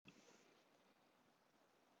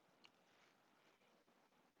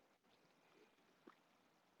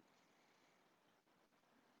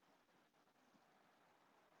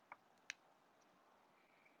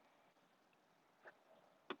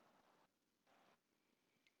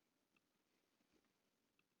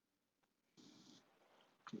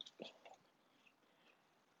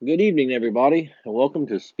Good evening, everybody, and welcome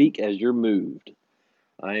to Speak as You're Moved.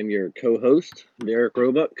 I am your co-host, Derek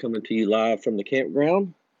Roebuck, coming to you live from the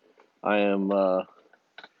campground. I'm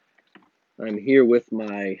here with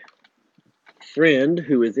my friend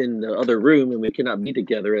who is in the other room, and we cannot be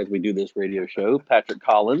together as we do this radio show. Patrick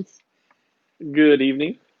Collins, Good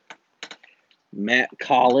evening. Matt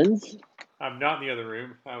Collins. I'm not in the other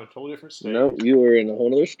room. I'm in a totally different state. No, you are in a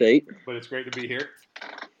whole other state. But it's great to be here.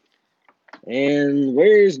 And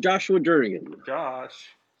where's Joshua Jernigan? Josh,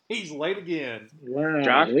 he's late again. Wow,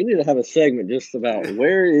 Josh? we need to have a segment just about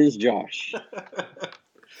where is Josh. I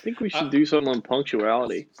think we should do something on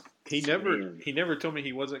punctuality. He never told me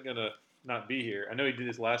he wasn't gonna not be here. I know he did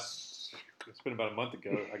this last. It's been about a month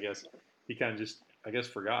ago, I guess. He kind of just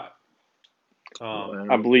forgot.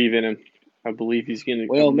 I believe in him. I believe he's going to.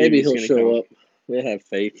 Well, maybe he'll show up. We have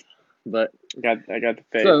faith, but I got the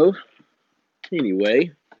faith. So,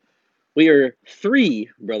 anyway, we are three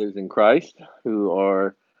brothers in Christ who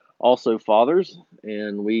are also fathers,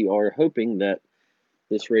 and we are hoping that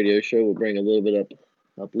this radio show will bring a little bit of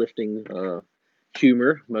uplifting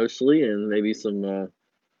humor, mostly, and maybe some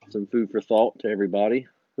food for thought to everybody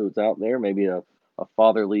who's out there. Maybe a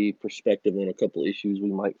fatherly perspective on a couple issues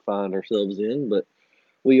we might find ourselves in, but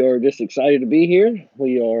we are just excited to be here.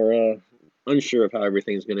 We are unsure of how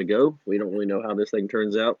everything's going to go. We don't really know how this thing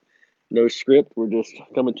turns out. No script. We're just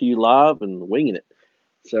coming to you live and winging it.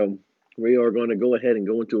 So we are going to go ahead and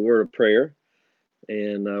go into a word of prayer.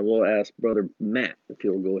 And we'll ask Brother Matt if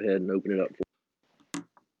he'll go ahead and open it up for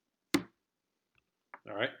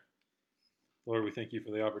All right. Lord, we thank you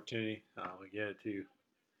for the opportunity again to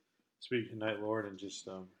speak tonight, Lord, and just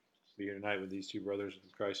be here tonight with these two brothers in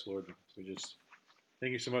Christ, Lord. We just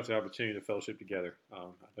thank you so much for the opportunity to fellowship together. I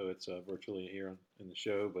know it's virtually here in the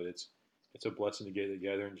show, but it's a blessing to get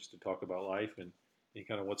together and just to talk about life and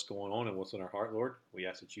kind of what's going on and what's in our heart, Lord. We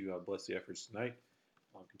ask that you bless the efforts tonight.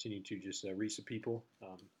 Continue to just reach the people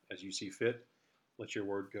as you see fit. Let your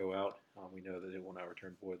word go out. We know that it will not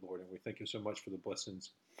return void, Lord. And we thank you so much for the blessings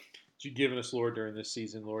that you've given us, Lord, during this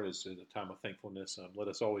season, Lord. It's a time of thankfulness. Let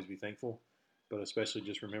us always be thankful, but especially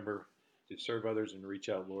just remember to serve others and reach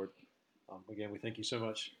out, Lord. Again, we thank you so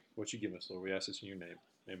much for what you give us, Lord. We ask this in your name.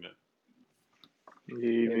 Amen.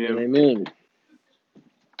 Amen. Amen.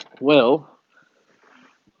 Well,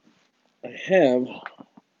 I have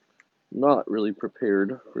not really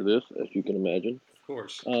prepared for this, as you can imagine. Of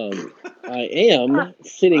course. I am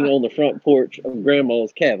sitting on the front porch of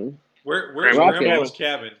Grandma's cabin. Where's Rocking. Grandma's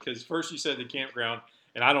cabin? Because first you said the campground,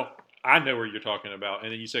 and I know where you're talking about,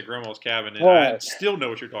 and then you said Grandma's cabin, and I still know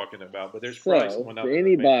what you're talking about, but there's probably someone out for there.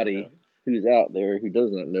 anybody who's out there who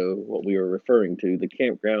does not know what we are referring to, the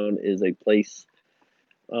campground is a place,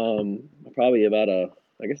 probably about a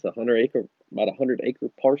 100-acre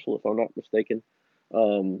parcel, if I'm not mistaken,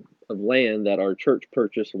 of land that our church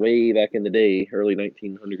purchased way back in the day, early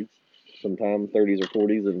 1900s, sometime 30s or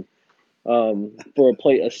 40s, and for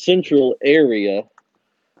a central area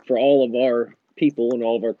for all of our people and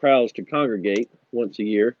all of our crowds to congregate once a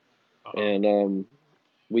year. And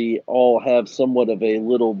we all have somewhat of a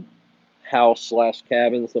little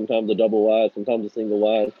house/cabin, sometimes a double wide, sometimes a single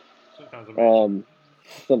wide,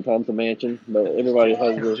 sometimes a mansion, but everybody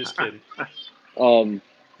has their. Just kidding.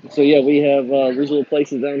 So yeah, we have these little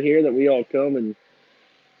places down here that we all come and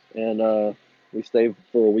we stay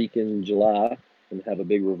for a week in July and have a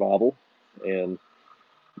big revival. And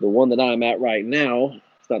the one that I'm at right now,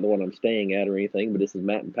 it's not the one I'm staying at or anything, but this is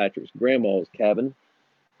Matt and Patrick's grandma's cabin.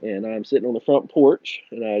 And I'm sitting on the front porch,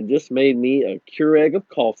 and I just made me a Keurig of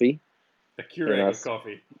coffee. A Keurig of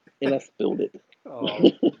coffee. And I spilled it.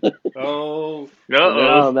 Oh.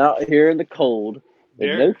 Now I'm out here in the cold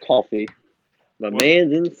with no coffee. My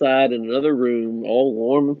man's inside in another room, all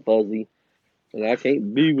warm and fuzzy, and I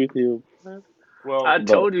can't be with him. Well, I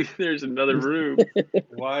told you there's another room.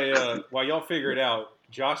 While y'all figure it out,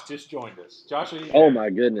 Josh just joined us. Josh, are you there? Oh my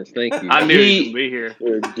goodness, thank you. I knew he would be here.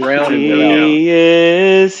 We're drowning He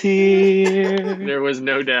is here. There was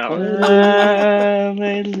no doubt.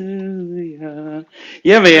 Hallelujah.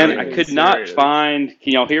 Yeah, man, I could not find.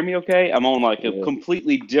 Can y'all hear me okay? I'm on like a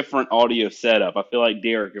completely different audio setup. I feel like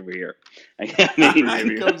Derek over here. He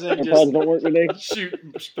comes in just don't work today.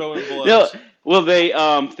 spilling blood. No, well,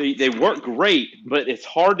 they work great, but it's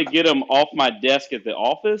hard to get them off my desk at the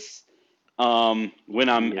office when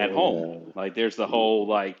I'm at home. Like, there's the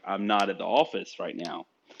whole I'm not at the office right now.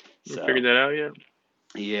 You figured that out yet?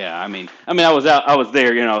 Yeah, I mean, I was out. I was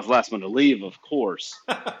there. I was the last one to leave, of course.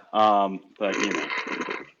 But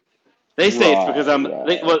they say it's because I'm.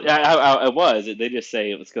 I was. They just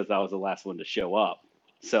say it was because I was the last one to show up.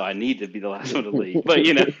 so I need to be the last one to leave. But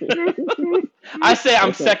I say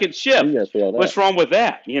I'm second shift. What's wrong with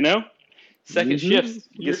that? Second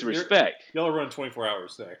shift gets respect. Y'all are running 24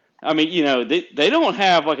 hours there. I mean, they don't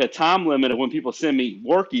have like a time limit of when people send me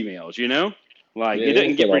work emails. Like it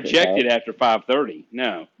doesn't get rejected after 5:30.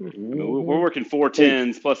 No, I mean, we're working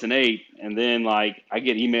 410s plus an 8, and then like I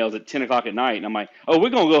get emails at 10 o'clock at night, and I'm like, oh,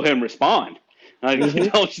 we're gonna go ahead and respond. Like,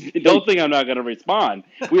 don't think I'm not gonna respond.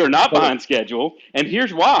 We are not behind schedule, and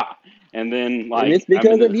here's why. And then like and it's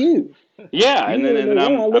because of you. Yeah, and then I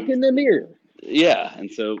look in the mirror. Yeah, and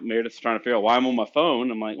so Meredith's trying to figure out why I'm on my phone.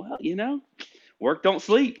 I'm like, well, work don't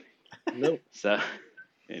sleep. Nope. So.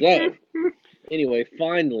 Anyway,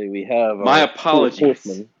 finally we have my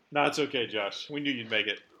apologies. No, it's okay, Josh. We knew you'd make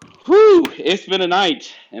it. Whew! It's been a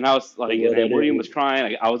night, and I was like, William was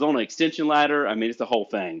crying. I was on an extension ladder. I mean, it's the whole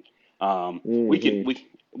thing.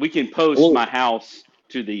 We can post my house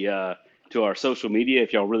to the to our social media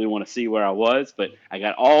if y'all really want to see where I was. But I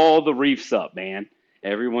got all the reefs up, man.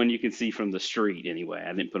 Everyone you can see from the street. Anyway,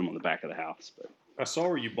 I didn't put them on the back of the house. But I saw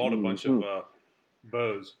where you bought a bunch of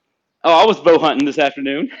bows. Oh, I was bow hunting this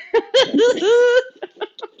afternoon.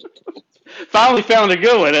 Finally found a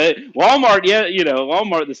good one. Walmart,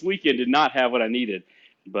 Walmart this weekend did not have what I needed,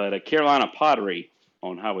 but a Carolina Pottery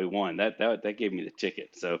on Highway 1 that gave me the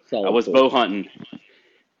ticket. So I was bow hunting.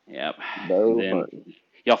 Yep. Hunting.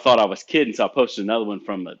 Y'all thought I was kidding, so I posted another one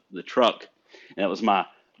from the truck, and that was my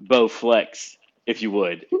bow flex, if you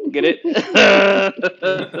would. Get it?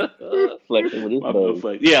 Flexing with his bow.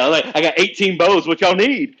 Flex. Yeah, like I got 18 bows. What y'all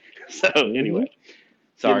need? So anyway.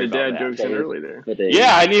 Sorry about that. Jokes in early there.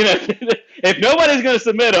 Yeah, I need if nobody's going to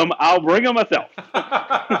submit them, I'll bring them myself.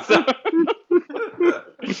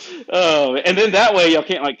 And then that way y'all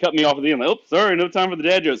can't like cut me off at the end. Like, oh, sorry, no time for the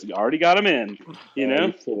dad jokes. You already got them in.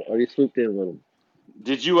 Already swooped in with them.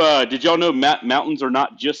 Did y'all know mountains are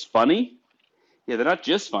not just funny? Yeah, they're not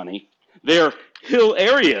just funny. They're hill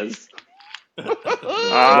areas. Yeah,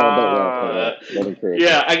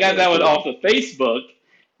 I got that one off of Facebook.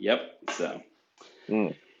 Yep. So.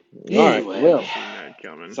 All right. Well.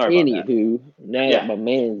 Sorry about Anywho, now that my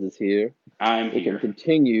man's is here, we can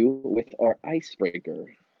continue with our icebreaker.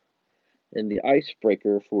 And the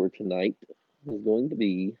icebreaker for tonight is going to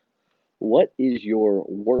be, what is your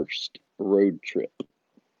worst road trip?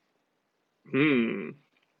 What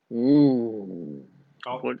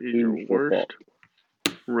is your worst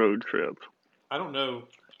road trip? I don't know.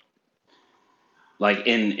 Like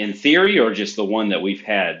in theory, or just the one that we've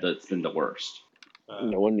had that's been the worst?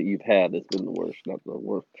 The one that you've had that's been the worst, not the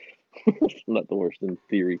worst. Not the worst in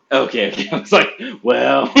theory. Okay. I was like,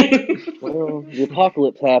 well. Well, the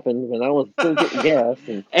apocalypse happened, and I was still getting gas.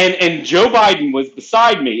 And Joe Biden was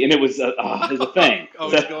beside me, and it was a thing.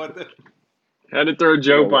 Had to throw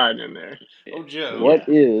Joe Biden in there. Oh, Joe. What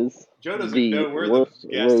is Joe doesn't the know where worst the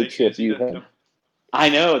gas road station trip you have? I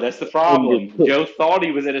know, that's the problem. Joe thought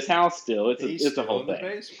he was at his house still. It's a whole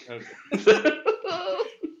thing. Okay.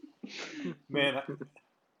 Man,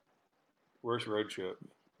 worst road trip.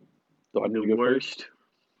 The worst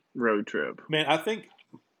road trip. Man, I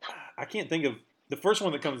can't think of the first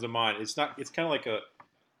one that comes to mind. It's kind of like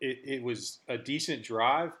it was a decent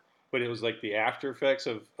drive, but it was like the after effects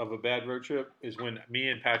of a bad road trip is when me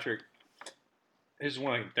and Patrick, this is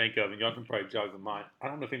one I can think of, and y'all can probably jog the mind. I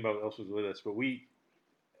don't know if anybody else was with us, but we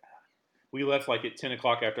left like at 10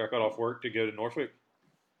 o'clock after I got off work to go to Norfolk.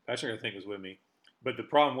 Patrick, I think, was with me. But the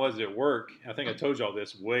problem was at work, I think I told y'all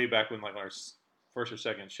this way back when like our first or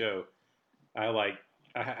second show, I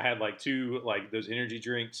had like two like those energy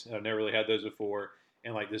drinks. I've never really had those before,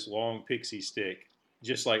 and like this long pixie stick.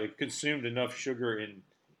 Just like it consumed enough sugar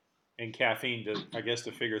and caffeine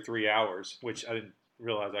to figure 3 hours, which I didn't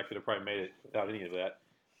realize I could have probably made it without any of that.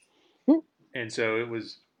 And so it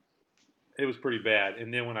was pretty bad.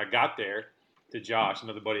 And then when I got there to Josh,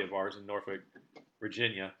 another buddy of ours in Norfolk,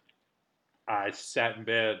 Virginia, I sat in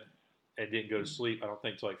bed and didn't go to sleep, I don't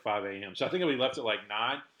think, till like 5 a.m. So I think we left at like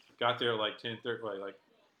 9, got there at like 10:30, like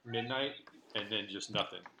midnight, and then just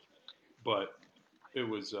nothing. But it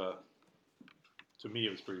was, to me, it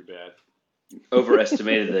was pretty bad.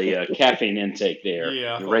 Overestimated the caffeine intake there.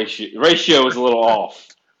 Yeah. The ratio was a little off.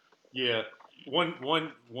 Yeah. One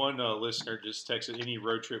listener just texted, any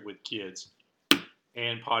road trip with kids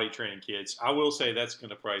and potty training kids. I will say that's going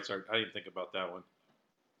to probably start. I didn't think about that one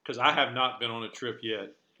because I have not been on a trip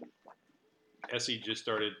yet. Essie just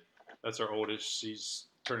started. That's our oldest. She's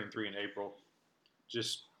turning 3 in April.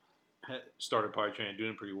 Just started potty training,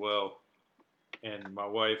 doing pretty well. And my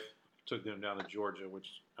wife took them down to Georgia,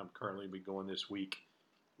 which I'm currently be going this week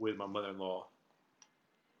with my mother-in-law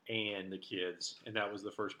and the kids. And that was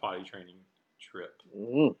the first potty training trip.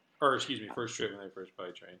 Mm. Or, excuse me, first trip when they first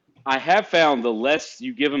potty train. I have found the less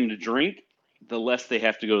you give them to drink, the less they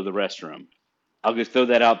have to go to the restroom. I'll just throw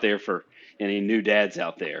that out there for any new dads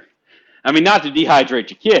out there. I mean, not to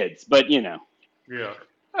dehydrate your kids, but you know. Yeah.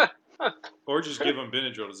 Or just give them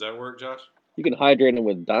Benadryl. Does that work, Josh? You can hydrate them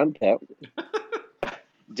with Don Tap.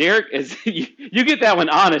 Derek, you get that one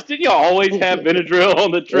honest. Didn't y'all always have Benadryl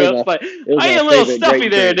on the trips? Like, was I my ain't a little favorite stuffy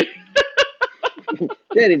grape there.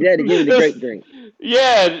 Daddy, give me the grape drink.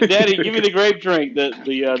 Yeah, Daddy, give me the grape drink,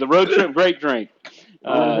 the road trip grape drink.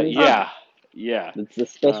 Yeah. It's the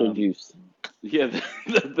special juice. Yeah,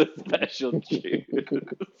 the special juice.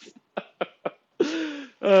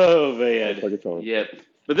 Oh man. Yeah.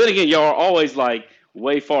 But then again, y'all are always like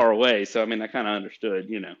way far away, so I mean, I kind of understood,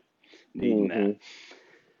 you know, needing that.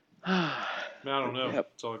 I don't know.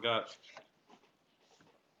 Yep. That's all I got.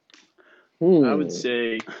 I would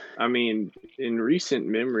say, I mean, in recent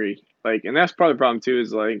memory, like, and that's part of the problem too,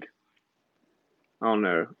 is like, I don't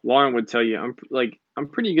know. Lauren would tell you, I'm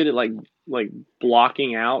pretty good at like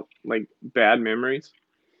blocking out like bad memories.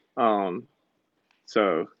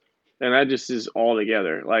 So, and that just is all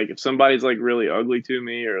together. Like, if somebody's like really ugly to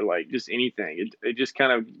me or like just anything, it just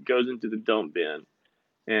kind of goes into the dump bin.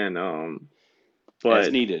 And but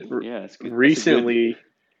as needed. Yeah, it's good. Recently,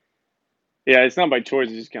 yeah, it's not by choice;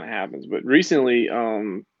 it just kind of happens. But recently,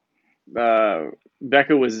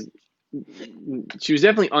 Becca was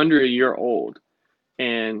definitely under a year old,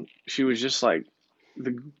 and she was just like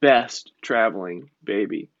the best traveling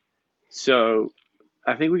baby. So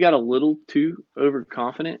I think we got a little too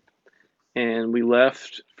overconfident, and we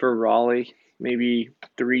left for Raleigh maybe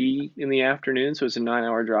 3 in the afternoon. So it's a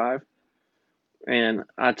 9-hour drive. And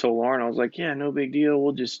I told Lauren, I was like, yeah, no big deal.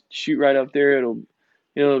 We'll just shoot right up there.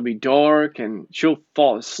 It'll be dark and she'll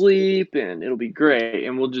fall asleep and it'll be great.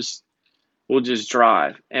 And we'll just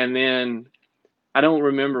drive. And then I don't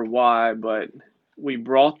remember why, but we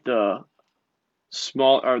brought the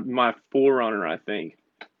my 4Runner, I think.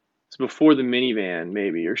 It's before the minivan,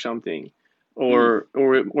 maybe, or something. Or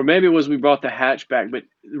maybe it was we brought the hatchback, but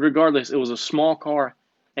regardless, it was a small car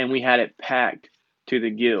and we had it packed to the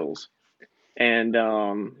gills. And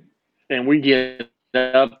we get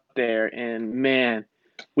up there and man,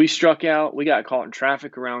 we struck out. We got caught in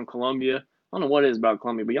traffic around Columbia. I don't know what it is about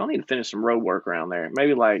Columbia, but y'all need to finish some road work around there.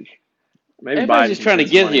 Maybe everybody's just trying to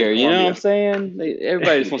get here. You know what I'm saying?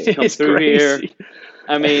 Everybody just wants to come through here.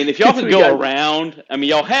 I mean, if y'all could go around, I mean,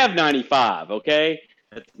 y'all have 95, okay?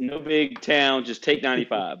 That's no big town. Just take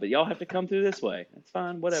 95, but y'all have to come through this way. That's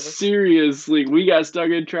fine. Whatever. Seriously, we got stuck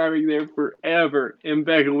in traffic there forever, and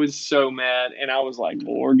Becca was so mad, and I was like,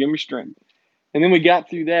 Lord, give me strength. And then we got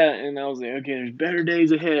through that, and I was like, okay, there's better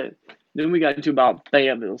days ahead. Then we got into about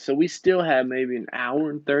Fayetteville, so we still had maybe an hour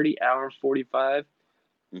and 30, hour and 45,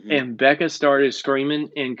 and Becca started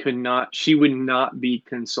screaming and she would not be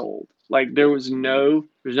consoled. Like, there's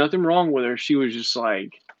nothing wrong with her. She was just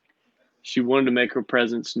like, she wanted to make her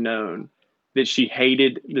presence known, that she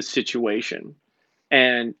hated the situation.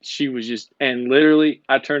 And she was just, and literally,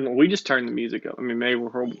 we just turned the music up. I mean, maybe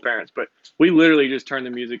we're horrible parents, but we literally just turned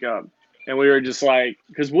the music up. And we were just like,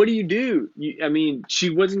 because what do you do? I mean,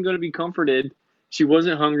 she wasn't going to be comforted. She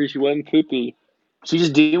wasn't hungry. She wasn't poopy. She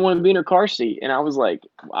just didn't want to be in her car seat. And I was like,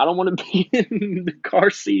 I don't want to be in the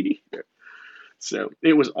car seat either. So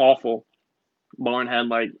it was awful. Lauren had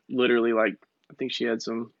literally I think she had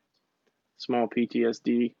some small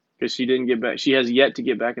PTSD because she didn't get back. She has yet to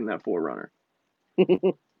get back in that 4Runner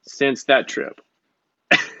since that trip.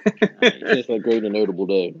 It's a great and notable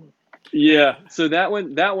day. Yeah, so that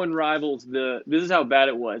one rivals this is how bad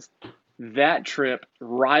it was. That trip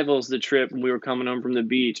rivals the trip when we were coming home from the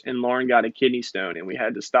beach and Lauren got a kidney stone and we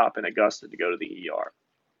had to stop in Augusta to go to the ER.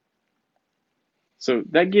 So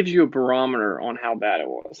that gives you a barometer on how bad it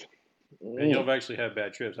was. And y'all have actually had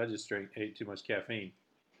bad trips. I just ate too much caffeine.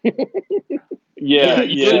 Yeah,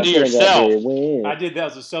 you did it to yourself. I did that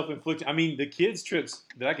as a self-inflicted. I mean, the kids' trips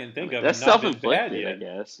that I can think of that's have not self-inflicted, been bad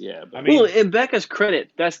yet. I guess. Yeah. But. Well, in Becca's credit,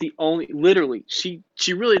 that's the only. Literally, she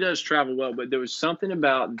really does travel well, but there was something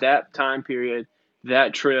about that time period,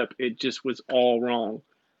 that trip, it just was all wrong.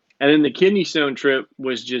 And then the kidney stone trip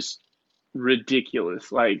was just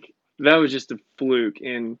ridiculous. Like that was just a fluke.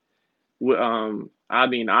 And I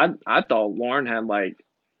mean, I thought Lauren had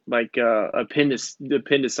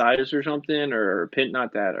appendicitis or something, or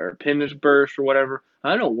appendix burst or whatever. I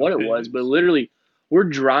don't know what it was, but literally, we're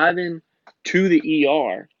driving to the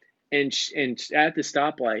ER, and at the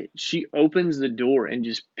stoplight, she opens the door and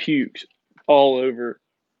just pukes all over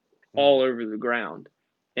the ground,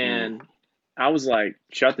 and I was like,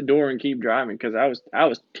 shut the door and keep driving because I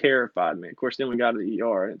was terrified, man. Of course, then we got to the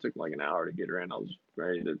ER and it took like an hour to get her in. I was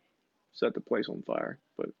ready to set the place on fire,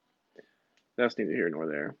 but that's neither here nor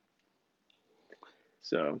there.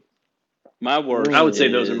 So My worst I would say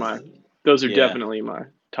is those are yeah. definitely my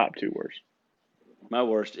top two worst. My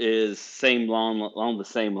worst is same along the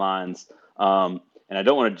same lines. And I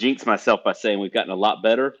don't want to jinx myself by saying we've gotten a lot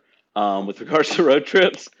better with regards to road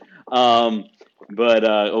trips. But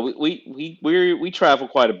we travel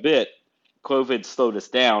quite a bit. COVID slowed us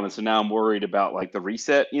down, and so now I'm worried about like the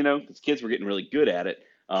reset. Because kids were getting really good at it.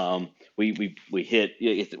 We hit.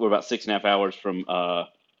 We're about 6.5 hours from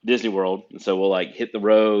Disney World, and so we'll like hit the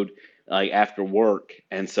road like after work,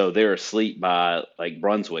 and so they're asleep by like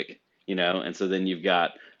Brunswick. And so then you've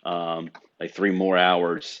got like 3 more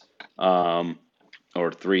hours or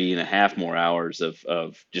 3.5 more hours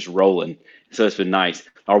of just rolling. So it's been nice.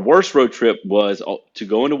 Our worst road trip was to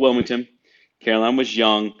go into Wilmington. Caroline was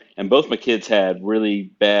young, and both my kids had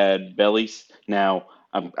really bad bellies. Now,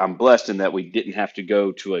 I'm blessed in that we didn't have to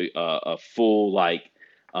go to a full like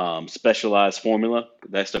specialized formula.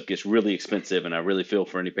 That stuff gets really expensive, and I really feel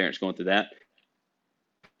for any parents going through that.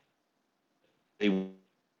 They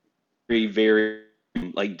very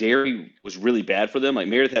like dairy was really bad for them. Like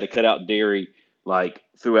Meredith had to cut out dairy like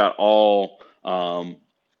throughout all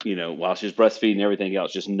while she was breastfeeding and everything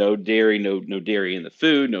else. Just no dairy, no dairy in the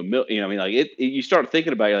food, no milk. I mean, like you start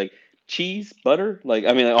thinking about it, like cheese, butter, like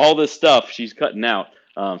I mean, like all this stuff she's cutting out.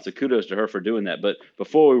 So kudos to her for doing that. But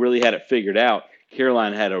before we really had it figured out,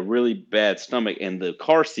 Caroline had a really bad stomach, and the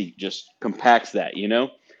car seat just compacts that,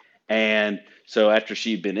 And so after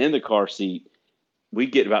she'd been in the car seat, we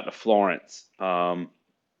get about to Florence,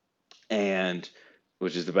 and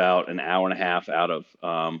which is about an hour and a half out of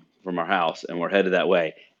from our house, and we're headed that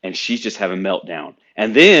way. And she's just having a meltdown,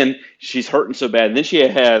 and then she's hurting so bad, and then she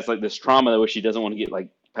has like this trauma where she doesn't want to get, like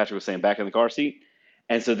Patrick was saying, back in the car seat.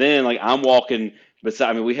 And so then like I'm walking beside.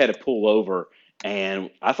 I mean, we had to pull over, and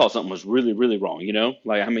I thought something was really really wrong.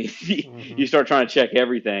 Like I mean, you start trying to check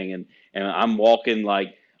everything, and I'm walking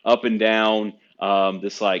like up and down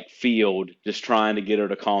this like field, just trying to get her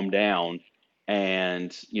to calm down,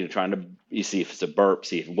 and trying to you see if it's a burp,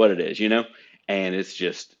 see if what it is, and it's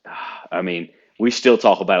just, I mean, we still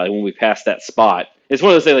talk about it. Like when we pass that spot, it's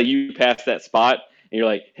one of those things like you pass that spot and you're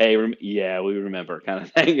like, hey, yeah, we remember, kind of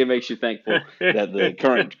thing. It makes you thankful that the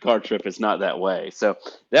current car trip is not that way. So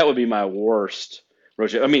that would be my worst road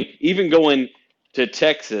trip. I mean, even going to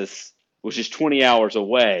Texas, which is 20 hours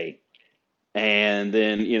away, and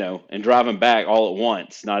then and driving back all at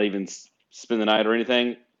once, not even spend the night or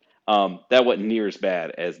anything. That wasn't near as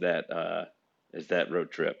bad as that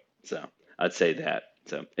road trip. So I'd say that.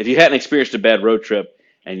 So if you hadn't experienced a bad road trip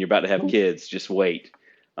and you're about to have kids, just wait.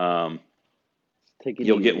 Take it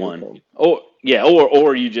You'll easy, get you'll one. come. Or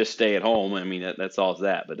you just stay at home. I mean that's all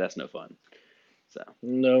that, but that's no fun. So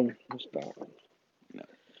No, it's not. no.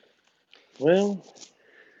 Well,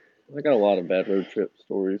 I got a lot of bad road trip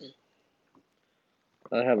stories.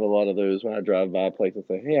 I have a lot of those when I drive by a place and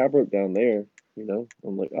say, "Hey, I broke down there."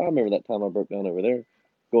 I'm like, "Oh, I remember that time I broke down over there,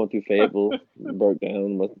 going through Fayetteville, broke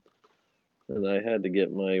down and I had to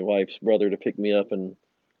get my wife's brother to pick me up, and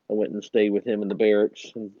I went and stayed with him in the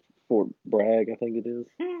barracks in Fort Bragg, I think it is.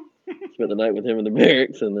 Spent the night with him in the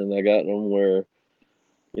barracks, and then I got home where,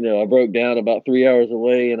 I broke down about 3 hours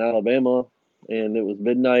away in Alabama, and it was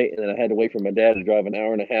midnight, and then I had to wait for my dad to drive an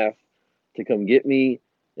hour and a half to come get me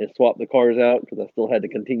and swap the cars out because I still had to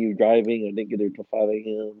continue driving. I didn't get there till 5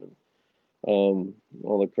 a.m. and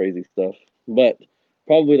all the crazy stuff. But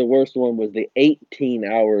probably the worst one was the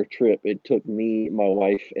 18-hour trip it took me, my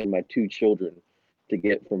wife, and my 2 children to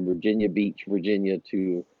get from Virginia Beach, Virginia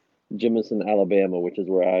to Jemison, Alabama, which is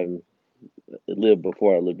where I lived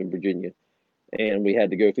before I lived in Virginia. And we had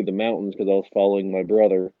to go through the mountains because I was following my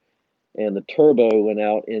brother. And the turbo went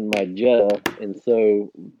out in my Jetta, and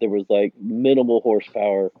so there was like minimal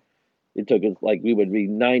horsepower. It took us like we would be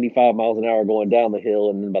 95 miles an hour going down the hill,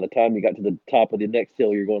 and then by the time you got to the top of the next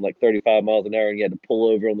hill, you're going like 35 miles an hour, and you had to pull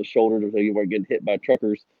over on the shoulder so you weren't getting hit by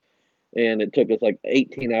truckers. And it took us like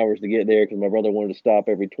 18 hours to get there because my brother wanted to stop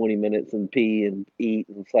every 20 minutes and pee and eat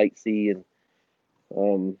and sightsee, and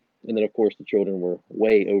then of course the children were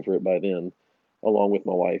way over it by then, along with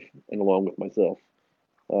my wife and along with myself.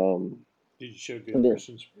 Did you show good And then,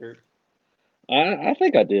 Christian spirit? I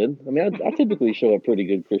think I did. I mean, I typically show a pretty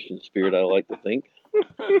good Christian spirit, I like to think.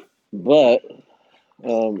 But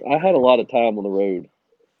I had a lot of time on the road.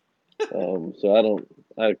 So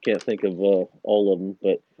I can't think of all of them.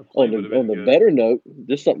 But The plane would have been on the good. better note,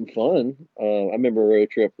 just something fun. I remember a road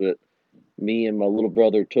trip that me and my little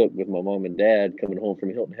brother took with my mom and dad coming home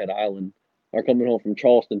from Hilton Head Island. are coming home from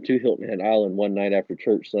Charleston to Hilton Head Island one night after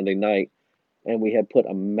church Sunday night, and we had put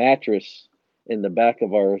a mattress in the back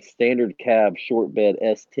of our standard cab short bed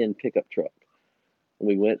S10 pickup truck. And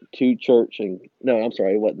we went to church, and no, I'm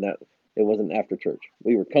sorry, it wasn't that. It wasn't after church.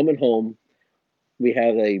 We were coming home. We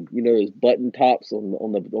have those button tops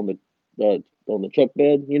on the truck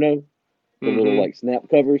bed, the little like snap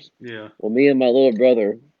covers. Yeah. Well, me and my little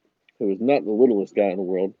brother, who was not the littlest guy in the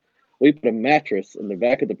world, we put a mattress in the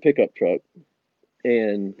back of the pickup truck,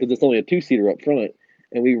 and because it's only a 2-seater up front,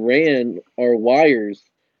 and we ran our wires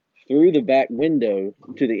through the back window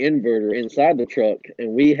to the inverter inside the truck,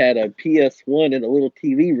 and we had a PS1 and a little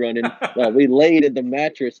TV running while we laid in the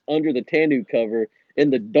mattress under the TANU cover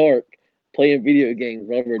in the dark, playing video games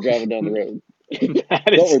while we were driving down the road. That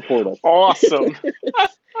Don't is report us. awesome.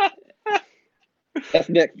 That's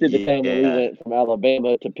next to the time when we Yeah. went from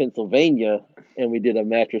Alabama to Pennsylvania, and we did a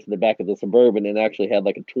mattress in the back of the Suburban, and actually had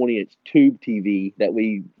like a 20-inch tube TV that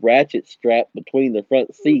we ratchet strapped between the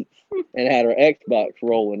front seats and had our Xbox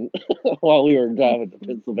rolling while we were driving to Get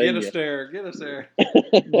Pennsylvania us there. Get us there.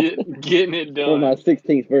 Getting it for my done.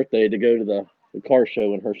 16th birthday to go to the car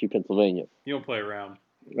show in Hershey, Pennsylvania. You don't play around.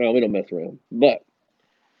 Well, we don't mess around, but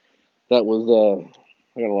that was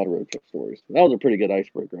I got a lot of road trip stories. That was a pretty good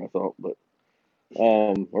icebreaker, I thought, but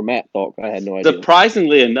or Matt thought. I had no idea.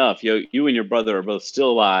 Surprisingly enough, you and your brother are both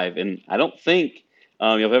still alive, and I don't think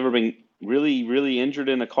you've ever been really, really injured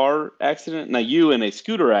in a car accident. Now, you in a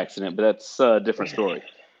scooter accident, but that's a different story.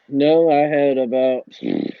 No, I had about,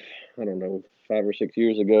 I don't know, 5 or 6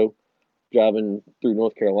 years ago, driving through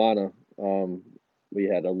North Carolina. We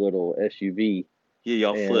had a little SUV, Yeah,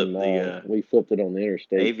 y'all and flipped the we flipped it on the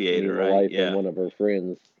interstate. Aviator, me and my right? wife Yeah. and one of her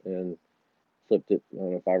friends, and flipped it, I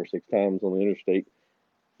don't know, 5 or 6 times on the interstate,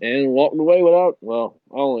 and walked away without. Well,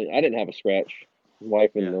 I didn't have a scratch. My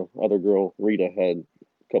wife and Yeah. the other girl, Rita, had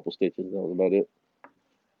a couple stitches. That was about it.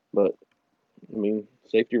 But I mean,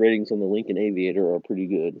 safety ratings on the Lincoln Aviator are pretty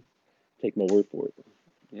good. Take my word for it.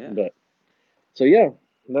 Yeah. But so yeah,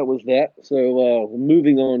 that was that. So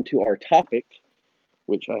moving on to our topic,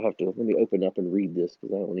 which I have to let me open up and read this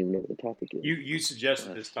because I don't even know what the topic is. You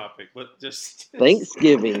suggested this topic, but just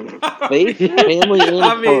Thanksgiving, faith, family, and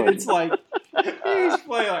I mean, fun. it's like he's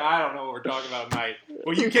playing like I don't know what we're talking about tonight.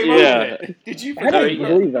 Well, you came Yeah. up with it. Did you? I don't Yeah.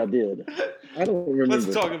 believe I did. I don't remember.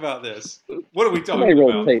 Let's talk about this. What are we Somebody talking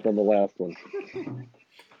rolled about? tape on the last one.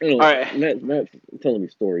 Anyway, All right. Matt's telling me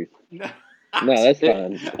stories. No, No, that's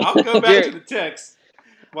fine. I'll go back Derek, to the text.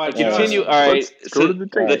 Like, Continue. All right. Let's go So to the All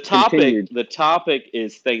text. the right, continued. topic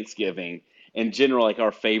is Thanksgiving in general, like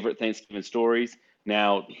our favorite Thanksgiving stories.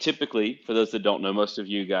 Now, typically, for those that don't know, most of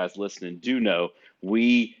you guys listening do know,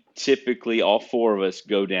 we typically, all 4 of us,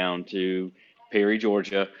 go down to Perry,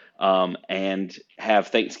 Georgia, and have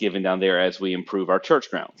Thanksgiving down there as we improve our church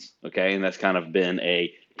grounds. Okay, and that's kind of been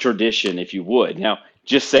a tradition, if you would. Now,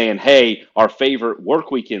 just saying, hey, our favorite work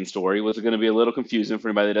weekend story was going to be a little confusing for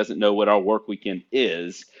anybody that doesn't know what our work weekend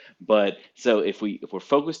is. But so if we're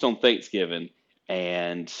focused on Thanksgiving,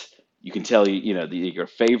 and you can tell your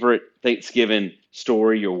favorite Thanksgiving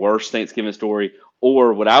story, your worst Thanksgiving story,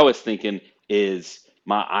 or what I was thinking is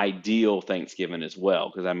my ideal Thanksgiving as well,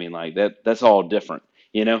 because I mean like that's all different,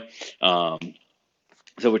 you know. Um,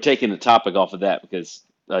 so we're taking the topic off of that because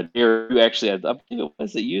Derek, you actually, I think it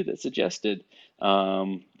was you that suggested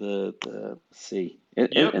let's see, Yep.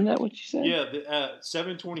 isn't that what you said? Yeah,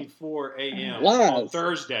 7:24 a.m. Lies. on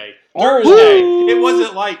Thursday. Oh. Thursday. Woo! It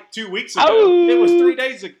wasn't like 2 weeks ago. Oh. It was 3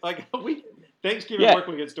 days ago, like a week. Thanksgiving Yeah. work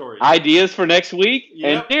weekend stories. Ideas for next week, and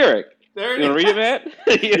Yep. Derek, There you it want to read it, Matt?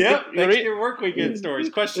 is. You Yep, wanna read- Thanksgiving work weekend stories,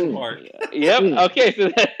 question mark. Yep. Okay. So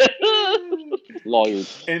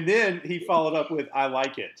Lawyers. And then he followed up with, I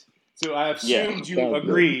like it. So I assumed you sounds good.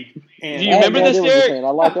 agreed. And Do you remember I have this, no idea what you're Derek? saying. I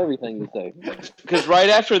like everything you say. Because right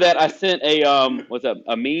after that, I sent what's that,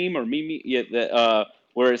 a meme or meme? Yeah, that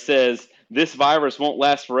where it says this virus won't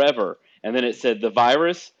last forever, and then it said the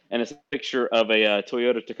virus, and it's a picture of a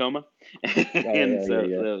Toyota Tacoma, and yeah, so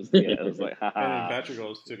yeah. it was like, And then haha. Patrick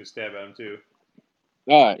Rose took a stab at him, too.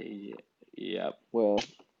 All right. Yep. Well,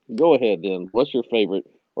 go ahead then. What's your favorite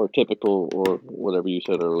or typical or whatever you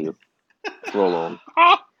said earlier? Roll on.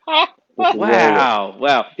 Wow.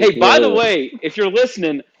 Hey, by the way, if you're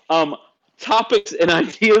listening, topics and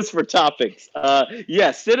ideas for topics.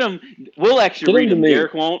 Yeah, send them. We'll actually Send read them them. to me.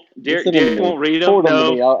 Derek won't. Send them Derek to won't me. read them. Forward them to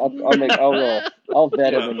No. me. I'll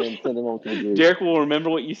vet them and then send them on to the group. Derek will remember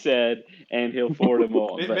what you said, and he'll forward them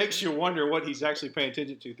on. It But, makes you wonder what he's actually paying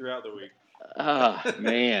attention to throughout the week.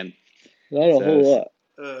 man. Not a whole lot.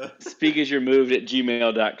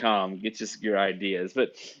 Speakasyourmoved@gmail.com. Get us your ideas.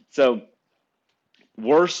 But so,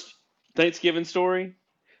 worst Thanksgiving story.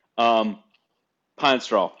 Pine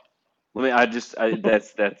Straw. That's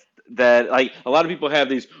that. Like a lot of people have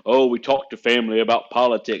these. Oh, we talk to family about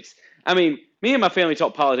politics. I mean, me and my family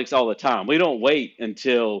talk politics all the time. We don't wait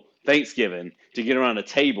until Thanksgiving to get around a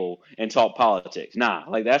table and talk politics. Nah,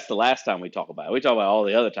 like that's the last time we talk about it. We talk about all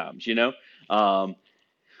the other times, you know. Um,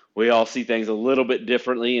 we all see things a little bit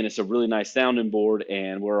differently, and it's a really nice sounding board,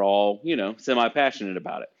 and we're all, semi passionate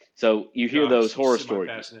about it. So you hear those horror stories.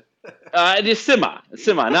 Semi-passionate. Just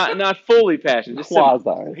semi, not fully passionate, just semi.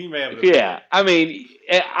 Quasi. He may have an Yeah, opinion. I mean,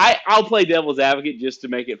 I'll play devil's advocate just to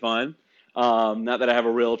make it fun. Not that I have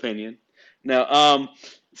a real opinion. No.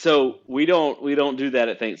 So we don't do that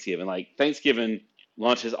at Thanksgiving. Like Thanksgiving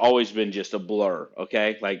lunch has always been just a blur.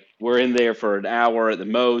 Okay, like we're in there for an hour at the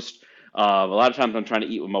most. A lot of times I'm trying to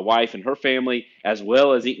eat with my wife and her family as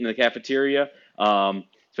well as eating in the cafeteria.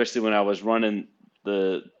 Especially when I was running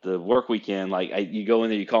the work weekend, like you go in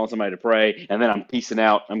there, you call somebody to pray, and then I'm peacing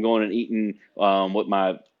out. I'm going and eating what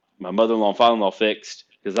my mother-in-law and father-in-law fixed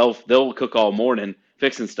because they'll cook all morning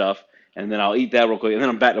fixing stuff, and then I'll eat that real quick, and then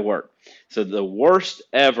I'm back to work. So the worst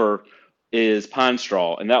ever is Pine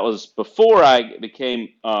Straw, and that was before I became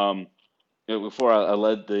before I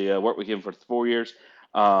led the work weekend for 4 years.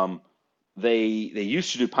 They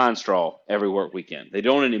used to do Pine Straw every work weekend. They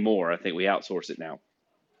don't anymore. I think we outsource it now.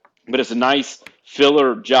 But it's a nice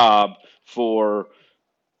filler job for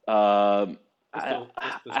I,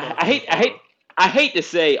 I hate to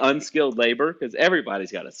say unskilled labor because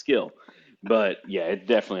everybody's got a skill, but yeah, it's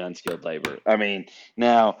definitely unskilled labor. I mean,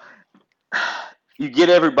 now you get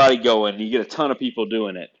everybody going, you get a ton of people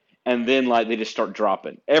doing it, and then like they just start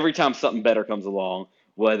dropping every time something better comes along.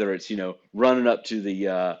 Whether it's running up to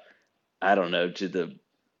the I don't know, to the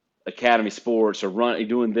academy sports or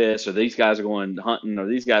doing this, or these guys are going hunting, or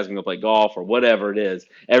these guys are going to play golf, or whatever it is.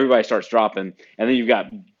 Everybody starts dropping, and then you've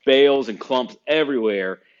got bales and clumps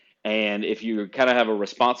everywhere. And if you kind of have a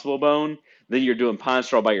responsible bone, then you're doing Pine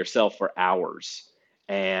Straw by yourself for hours,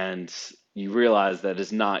 and you realize that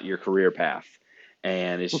is not your career path,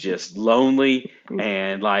 and it's just lonely.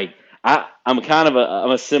 And like I'm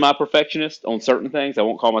a semi-perfectionist on certain things. I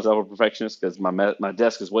won't call myself a perfectionist because my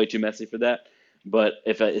desk is way too messy for that. But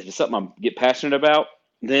if it's something I get passionate about,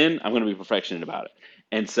 then I'm going to be perfectionist about it.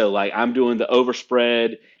 And so like I'm doing the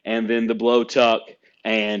overspread and then the blow tuck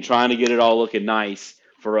and trying to get it all looking nice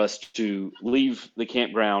for us to leave the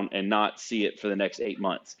campground and not see it for the next 8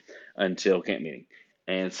 months until camp meeting.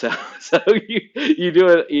 And so you do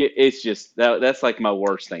it. It's just that's like my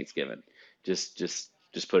worst Thanksgiving. Just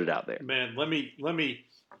put it out there. Man, let me.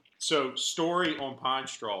 So, story on Pine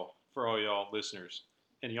Straw for all y'all listeners,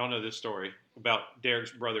 and y'all know this story about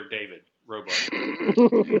Derek's brother David Roebuck,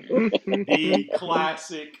 the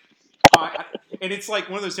classic. And it's like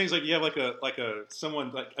one of those things, like you have like a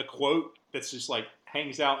someone like a quote that's just like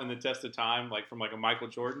hangs out in the test of time, like from like a Michael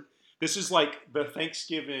Jordan. This is like the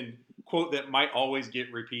Thanksgiving quote that might always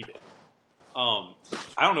get repeated. I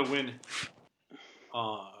don't know when.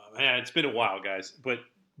 Man, it's been a while, guys. But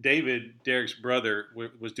David, Derek's brother,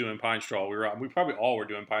 was doing Pine Straw. We probably all were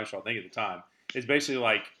doing Pine Straw, I think, at the time. It's basically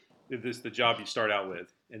like the job you start out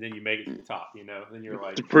with, and then you make it to the top, And then you're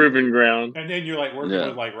like... The proving ground. And then you're like working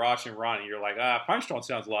with like Rosh and Ronnie. You're like, Pine Straw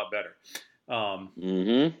sounds a lot better.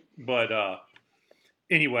 But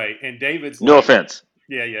anyway, and David's no offense.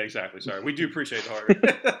 Yeah, exactly. Sorry. We do appreciate the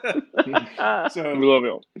hard. So we love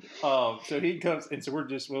you. So he comes, and so we're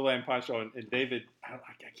laying Pine Straw, and David, I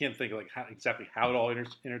can't think of like exactly how it all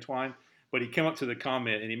intertwined, but he came up to the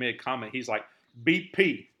comment, and he made a comment. He's like,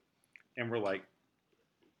 BP. And we're like,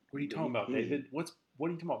 what are you talking about, David? What are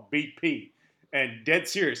you talking about, BP? And dead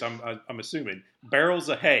serious, I'm assuming, barrels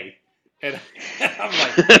of hay. And I'm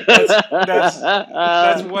like,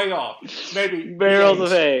 that's way off. Maybe barrels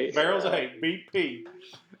of hay. Barrels of hay, BP.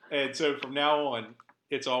 And so from now on,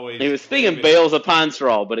 it's always. He was thinking bales of Pine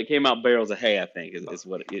Straw, but it came out barrels of hay, I think, is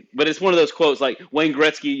what it. But it's one of those quotes like Wayne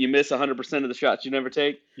Gretzky, you miss 100% of the shots you never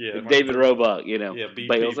take. Yeah. David Roebuck, BP,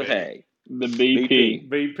 bales of hay. The BP.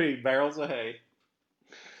 BP, barrels of hay.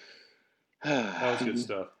 That was good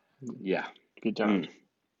stuff. Yeah. Good times.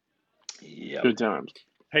 Yeah. Good times.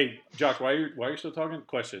 Hey, Josh, why are you still talking?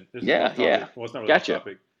 Question. Yeah. Well, it's not really Gotcha. a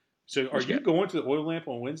topic. So, are you going to the Oil Lamp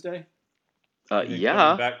on Wednesday? Yeah.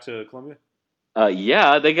 Coming back to Columbia.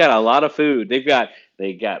 Yeah, they got a lot of food. They got like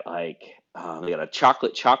they got a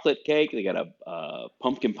chocolate cake. They got a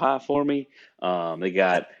pumpkin pie for me. They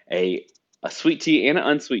got a sweet tea and an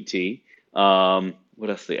unsweet tea. What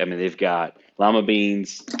else? They've got lima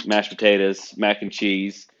beans, mashed potatoes, mac and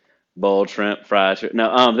cheese, boiled shrimp, fried shrimp.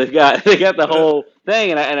 No, they got the whole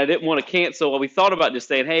thing, and I didn't want to cancel. Well, we thought about just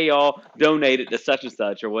saying, hey, y'all, donate it to such and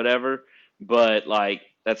such or whatever. But like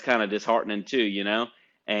that's kind of disheartening too, you know.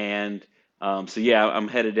 And so yeah, I'm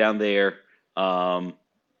headed down there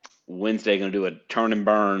Wednesday. Going to do a turn and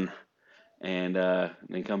burn, and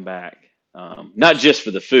then come back. Not just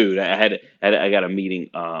for the food. I got a meeting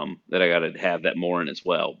that I got to have that morning as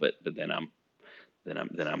well. But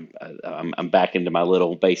I'm back into my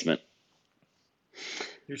little basement.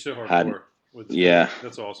 You're so Hiding. hardcore with the food. Yeah.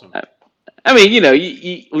 That's awesome. I mean, you know,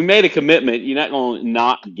 we made a commitment. You're not going to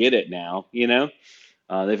not get it now. You know,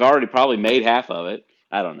 they've already probably made half of it.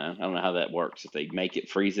 I don't know. I don't know how that works. If they make it,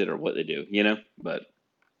 freeze it, or what they do. You know, but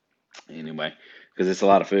anyway, because it's a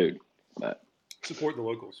lot of food. But Support the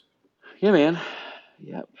locals. yeah, man.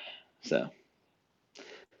 Yep. So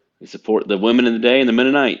we support the women in the day and the men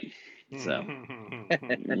at night. So.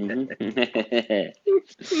 Mhm.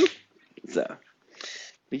 So,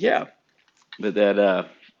 but yeah, but that.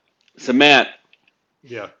 So Matt,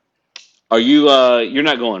 Yeah, are you? You're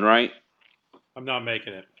not going, right? I'm not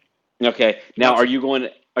making it. Okay. Now, Not are you going?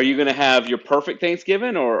 Are you going to have your perfect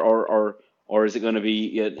Thanksgiving, or is it going to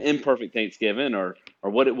be an imperfect Thanksgiving, or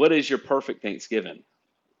what is your perfect Thanksgiving?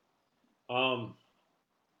 At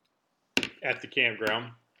the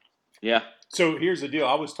campground. Yeah. So here's the deal.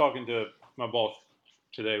 I was talking to my boss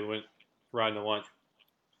today. We went riding to lunch,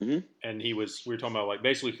 Mhm. and we were talking about like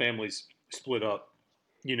basically families split up.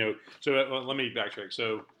 You know, so let me backtrack.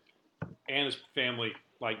 So Anna's family,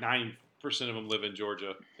 like 90% of them live in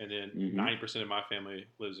Georgia, and then Mhm. 90% of my family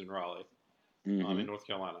lives in Raleigh, in Mhm. North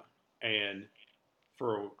Carolina. And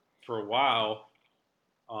for a while,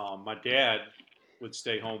 my dad would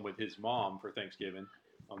stay home with his mom for Thanksgiving.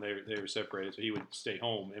 They were separated, so he would stay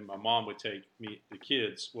home, and my mom would take the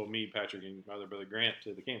kids, me, Patrick, and my other brother Grant,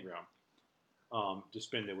 to the campground to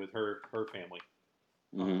spend it with her family.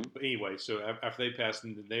 Mhm. But anyway, so after they passed,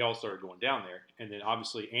 and they all started going down there, and then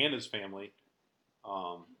obviously Anna's family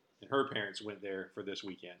and her parents went there for this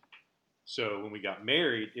weekend. So when we got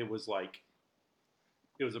married, it was a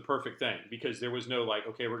perfect thing because there was no like,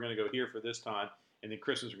 okay, we're going to go here for this time, and then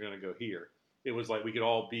Christmas we're going to go here. It was like we could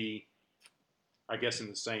all be, I guess,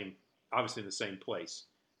 obviously in the same place,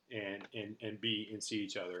 and be and see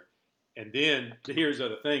each other. And then here's the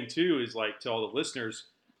other thing too is like to all the listeners,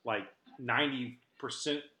 like 90%,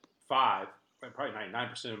 probably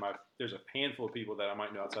 99% of there's a handful of people that I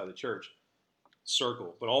might know outside the church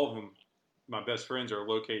circle, but all of them, my best friends, are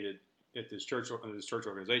located at this church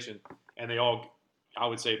organization, and they all, I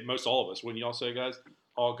would say, most all of us, wouldn't y'all say, guys,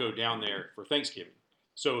 all go down there for Thanksgiving.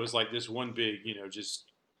 So it was like this one big,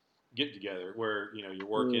 just get together where you're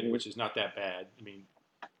working, Mhm. which is not that bad. I mean,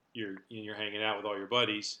 you're hanging out with all your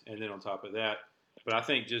buddies, and then on top of that, but I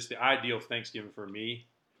think just the ideal Thanksgiving for me,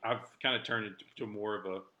 I've kind of turned it to more of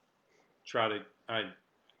a I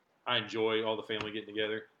enjoy all the family getting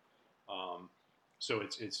together. So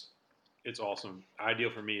it's awesome.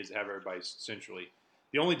 Ideal for me is to have everybody centrally.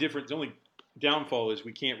 The only downfall is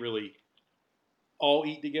we can't really all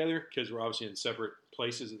eat together because we're obviously in separate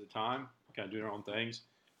places at the time, kind of doing our own things.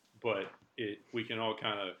 But we can all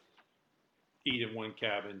kind of eat in one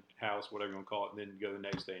cabin, house, whatever you want to call it, and then go the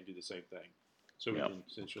next day and do the same thing. So we Yep. can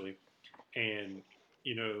essentially, and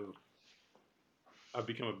I've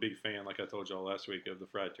become a big fan, like I told y'all last week, of the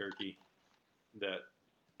fried turkey that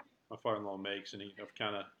my father-in-law makes, and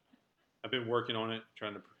I've been working on it,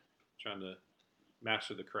 trying to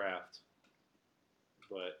master the craft.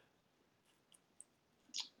 But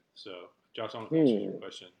so, Josh, I don't know if that answers your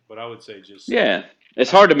question, but I would say just Yeah. It's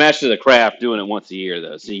hard to master the craft doing it once a year,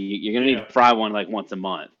 though. So you're gonna need Yeah. to fry one like once a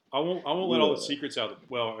month. I won't let all the secrets out.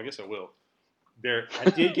 Well, I guess I will. I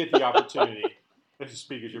did get the opportunity. Let's just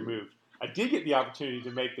speak as you move. I did get the opportunity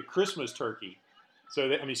to make the Christmas turkey. So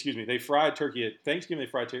they fried turkey at Thanksgiving. They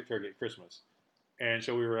fried turkey at Christmas, and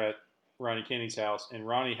so we were at Ronnie Kenny's house, and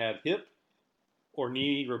Ronnie had hip or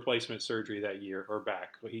knee replacement surgery that year, or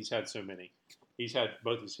back. But he's had so many. He's had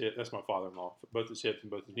both his hips. That's my father-in-law. Both his hips and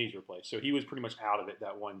both his knees replaced. So he was pretty much out of it.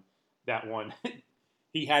 That one.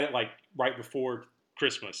 He had it like right before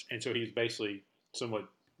Christmas, and so he was basically somewhat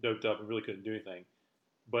doped up and really couldn't do anything.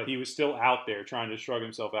 But he was still out there trying to shrug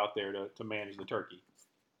himself out there to manage the turkey,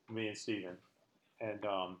 me and Steven. And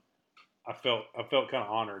I felt kind of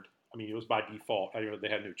honored. I mean, it was by default. They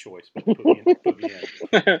had no choice but to put me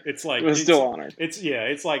in. It's like It was still honored.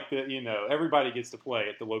 It's like everybody gets to play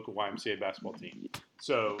at the local YMCA basketball team.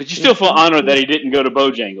 So, But you still feel honored that he didn't go to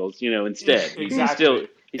Bojangles, instead. Yeah, exactly.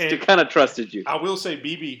 He still kind of trusted you. I will say,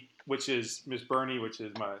 BB, which is Miss Bernie, which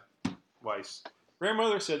is my wife's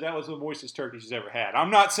grandmother, said that was the moistest turkey she's ever had.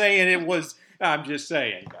 I'm not saying it was. I'm just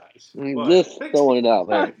saying, guys. Just throwing it out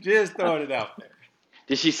there. I'm just throwing it out there.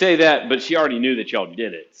 Did she say that? But she already knew that y'all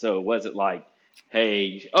did it, so it wasn't like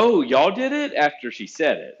hey, oh, y'all did it after she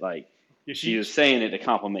said it. Like Yeah, she was saying it to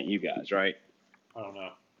compliment you guys, right? I don't know.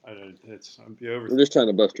 I'm We're just trying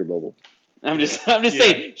to bust her bubble. I'm just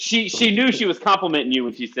saying she knew she was complimenting you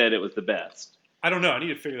when she said it was the best. I don't know. I need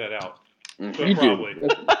to figure that out. Mhm. You Probably.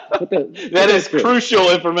 do. That is crucial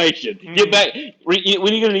information. Mhm. Get back. When are you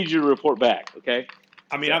going to need you to report back? Okay.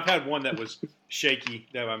 I mean, I've had one that was shaky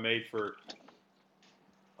that I made for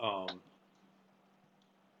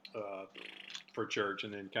church,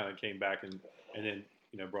 and then kind of came back and then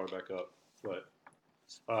brought it back up. But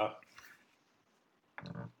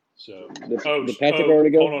so The Patrick already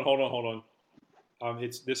go? Hold on.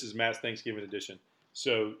 This is Matt's Thanksgiving edition.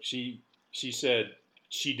 So she said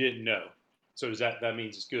she didn't know. So does that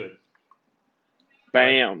means it's good,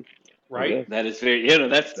 Bam. right? Yeah. That is very.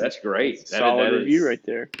 That's great. Solid that review is- right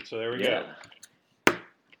there. So there we Yeah. go.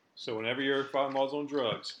 So whenever your father-in-law's on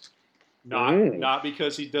drugs, not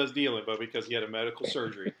because he does dealing, but because he had a medical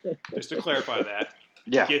surgery, just to clarify that,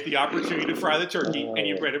 Yeah. get the opportunity to fry the turkey, and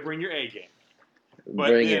you better bring your A game. But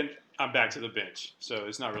Bring then it. I'm back to the bench, so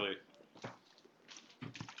it's not really.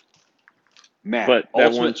 Matt, But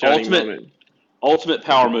that one shining moment. ultimate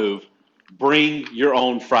power move. Bring your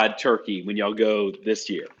own fried turkey when y'all go this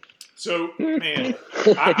year. So man,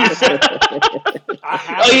 I have.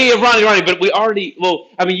 Oh yeah, Ronnie. But we already. Well,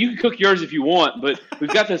 I mean, you can cook yours if you want, but we've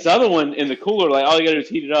got this other one in the cooler. Like all you gotta do is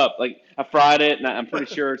heat it up. Like I fried it, and I'm pretty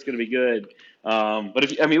sure it's gonna be good. But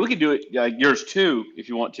we can do it yours too if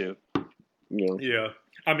you want to. Yeah,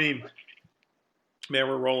 I mean, man,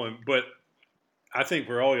 we're rolling. But I think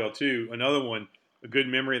for all y'all too, another one, a good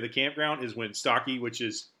memory of the campground is when Stocky, which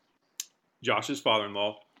is Josh's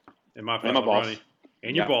father-in-law, and my father-in-law, boss. Ronnie,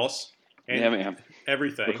 and your boss, and Yeah, man.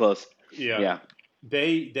 everything. We're close. Yeah.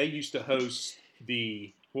 They used to host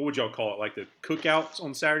the, what would y'all call it, like the cookouts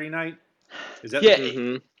on Saturday night? Is that Yeah.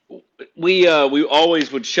 Mm-hmm. We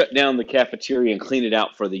always would shut down the cafeteria and clean it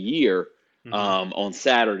out for the year on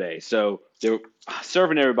Saturday. So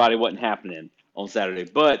serving everybody wasn't happening on Saturday,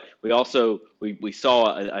 but we also we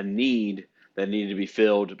saw a need that needed to be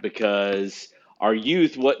filled because our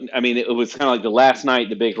youth wasn't. I mean, it was kind of like the last night,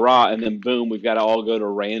 the big raw, and then boom, we've got to all go to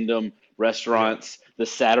random restaurants the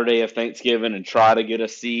Saturday of Thanksgiving and try to get a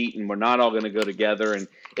seat, and we're not all going to go together, and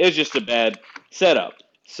it was just a bad setup.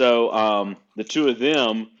 So the two of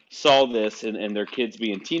them saw this, and their kids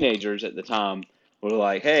being teenagers at the time were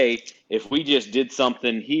like, hey, if we just did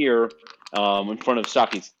something here in front of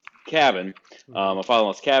Stocky's cabin, my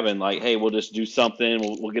father-in-law's cabin, like, hey, we'll just do something.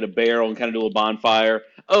 We'll get a barrel and kind of do a bonfire.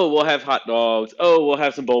 Oh, we'll have hot dogs. Oh, we'll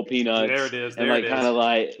have some bowl peanuts. There it is. And There like it kind is. of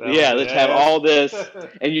like, That let's have all this.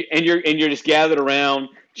 And you're just gathered around,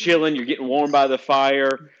 chilling. You're getting warm by the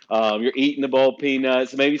fire. You're eating the bowl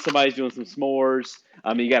peanuts. Maybe somebody's doing some s'mores.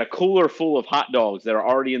 You got a cooler full of hot dogs that are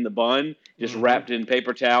already in the bun, just wrapped in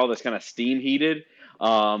paper towel that's kind of steam heated.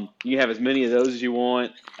 You can have as many of those as you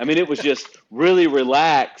want. I mean, it was just really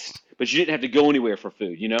relaxed, but you didn't have to go anywhere for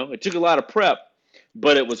food. It took a lot of prep,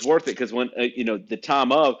 but it was worth it because when the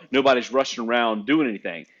time of, nobody's rushing around doing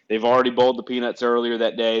anything. They've already boiled the peanuts earlier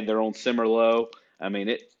that day. They're on simmer low. I mean,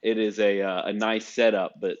 it is a nice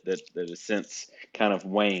setup, but that has since kind of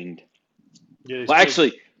waned. Yeah, Well,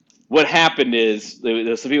 actually, what happened is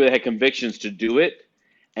there's some people that had convictions to do it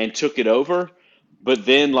and took it over, but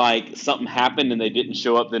then like something happened and they didn't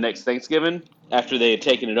show up the next Thanksgiving after they had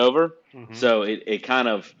taken it over. So it kind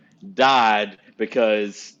of died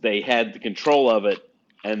because they had the control of it,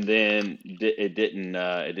 and then it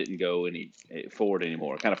didn't go any forward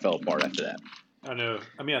anymore. It kind of fell apart after that. I know.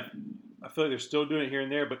 I mean, I feel like they're still doing it here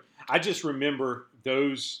and there, but I just remember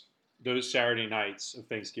those Saturday nights of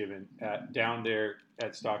Thanksgiving down there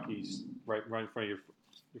at Stocky's, right in front of your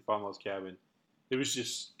father-in-law's cabin. It was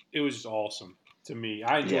just awesome to me.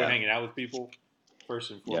 I enjoy hanging out with people first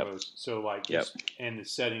and foremost. So like, and the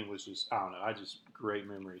setting was just, I don't know. Great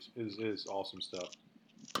memories. It is awesome stuff.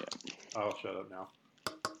 Yeah. I'll shut up now.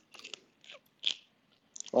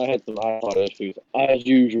 I had some iPod issues as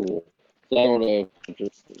usual. So I don't know if I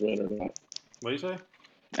just went or not. What do you say?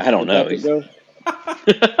 I don't know. Patrick go?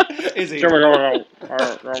 Is he?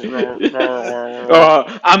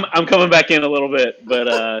 I'm coming back in a little bit, but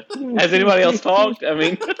has anybody else talked? I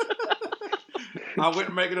mean, I went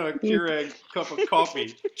and making a Keurig cup of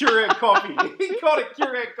coffee. Keurig coffee. He called it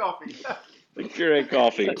Keurig coffee. the Keurig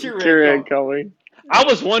coffee. Keurig coffee. I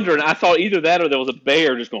was wondering. I thought either that or there was a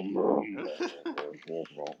bear just going.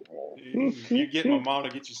 You get my mom to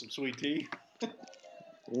get you some sweet tea.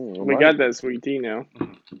 We got that sweet tea now.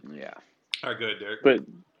 Yeah. All right, good, Derek. But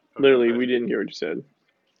literally, we didn't hear what you said.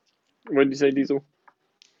 What did you say, Diesel?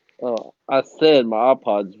 I said my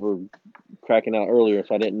iPods were cracking out earlier,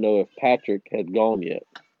 so I didn't know if Patrick had gone yet.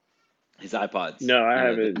 His iPods. No, I the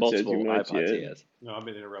haven't said multiple too much iPods yet. he has. No, I've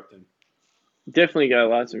been interrupting. Definitely got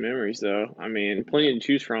lots of memories, though. I mean, plenty to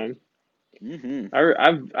choose from. Mm-hmm.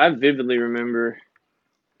 I vividly remember.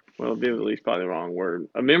 Well, vividly is probably the wrong word.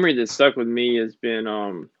 A memory that stuck with me has been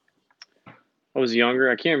I was younger.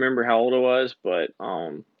 I can't remember how old I was, but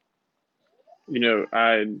you know,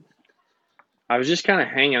 I was just kind of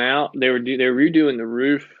hanging out. They were redoing the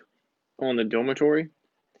roof on the dormitory,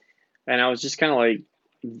 and I was just kind of like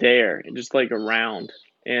there, just like around,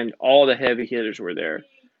 and all the heavy hitters were there.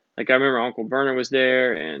 Like I remember Uncle Berner was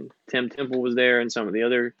there, and Tim Temple was there, and some of the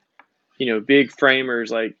other, big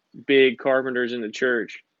framers, like big carpenters in the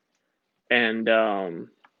church, and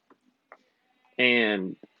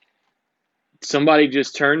and somebody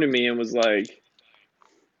just turned to me and was like,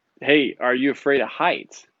 "Hey, are you afraid of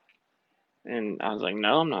heights?" And I was like,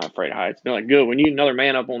 "No, I'm not afraid of heights." They're like, "Good. We need another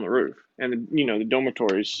man up on the roof." And the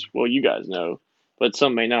dormitories. Well, you guys know, but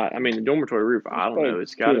some may not. I mean, the dormitory roof. I don't know.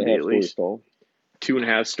 It's got to be at least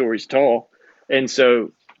 2.5 stories tall. And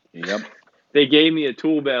so, Yep. they gave me a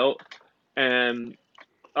tool belt, and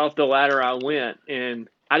up the ladder I went. And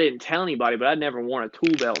I didn't tell anybody, but I'd never worn a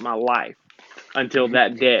tool belt in my life until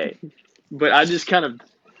that day. But I just kind of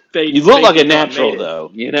You look like a natural,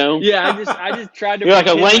 though. Yeah, I just tried to. You're like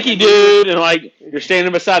a pretend lanky I knew dude, and like you're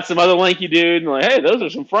standing beside some other lanky dude, and like, hey, those are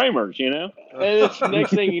some framers, And it's, next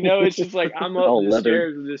thing you know, it's just like I'm up All the leather.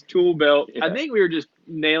 stairs with this tool belt. Yeah. I think we were just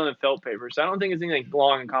nailing felt paper, so I don't think it's anything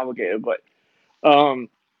long and complicated. But, and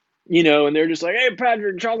they're just like, "Hey,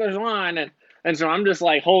 Patrick, draw this line," and so I'm just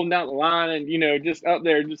like holding down the line, and just up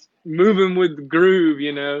there, just moving with the groove,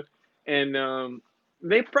 and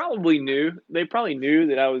they probably knew. They probably knew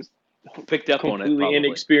that I was Picked up on it, completely probably.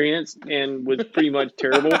 inexperienced and was pretty much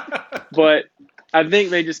terrible. But I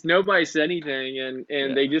think nobody said anything,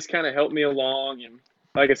 and they just kind of helped me along. And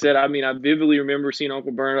like I said, I mean, I vividly remember seeing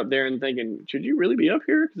Uncle Bern up there and thinking, should you really be up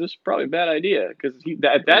here? Because this is probably a bad idea. Because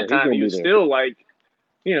at that time, he was still like,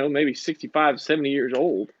 maybe 65, 70 years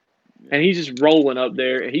old. And he's just rolling up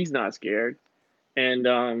there. And he's not scared. And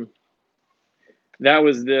that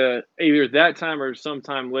was either that time or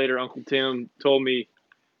sometime later, Uncle Tim told me,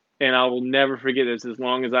 and I will never forget this as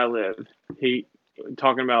long as I live. He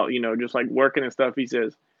talking about, just like working and stuff. He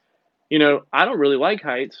says, I don't really like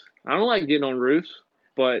heights. I don't like getting on roofs,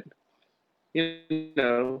 but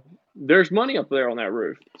there's money up there on that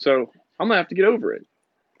roof. So I'm gonna have to get over it.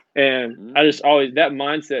 And I just always, that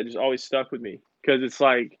mindset just always stuck with me, because it's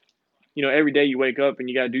like, every day you wake up and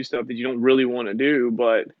you got to do stuff that you don't really want to do,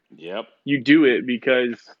 but you do it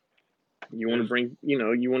because you want to bring,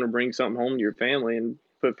 bring something home to your family and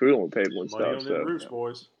put food on the table and Money stuff. on them roofs,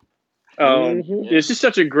 boys. It's just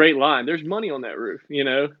such a great line. There's money on that roof,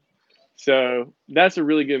 So that's a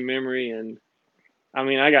really good memory. And I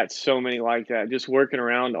mean, I got so many like that, just working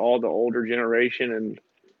around all the older generation, and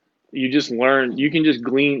you just learn. You can just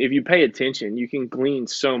glean if you pay attention. You can glean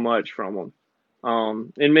so much from them,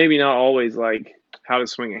 and maybe not always like how to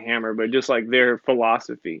swing a hammer, but just like their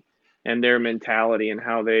philosophy and their mentality and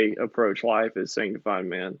how they approach life as sanctified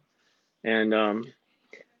men. And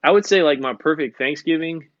I would say like my perfect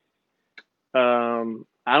Thanksgiving.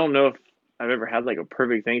 I don't know if I've ever had like a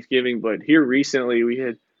perfect Thanksgiving, but here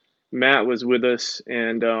recently Matt was with us,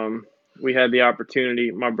 and we had the opportunity.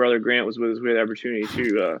 My brother Grant was with us. We had the opportunity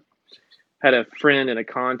to had a friend and a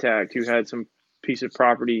contact who had some piece of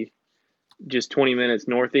property just 20 minutes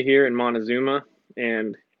north of here in Montezuma,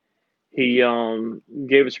 and he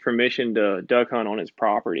gave us permission to duck hunt on his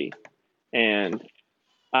property. And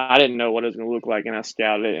I didn't know what it was going to look like, and I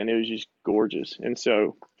scouted it, and it was just gorgeous. And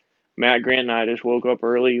so Matt, Grant, and I just woke up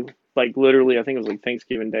early, like literally, I think it was like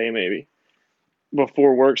Thanksgiving Day maybe,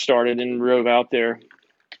 before work started, and drove out there,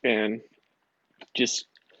 and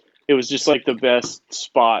it was just like the best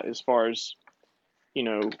spot as far as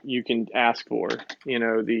you can ask for.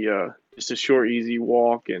 Just a short, easy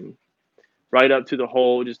walk, and right up to the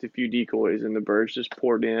hole, just a few decoys, and the birds just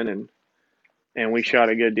poured in, and we shot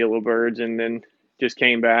a good deal of birds, and then just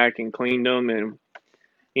came back and cleaned them, and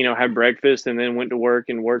had breakfast, and then went to work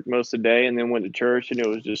and worked most of the day, and then went to church, and it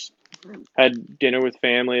was just had dinner with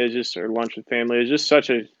family. It was just, or lunch with family. It was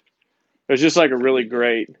just like a really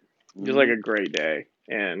great, just like a great day,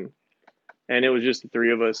 and it was just the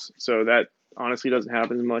three of us. So that honestly doesn't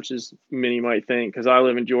happen as much as many might think, because I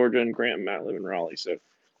live in Georgia and Grant and Matt live in Raleigh. So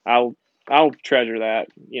I'll treasure that,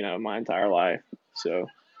 my entire life. So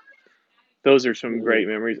those are some great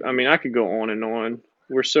memories. I mean, I could go on and on.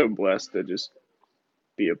 We're so blessed to just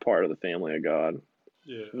be a part of the family of God.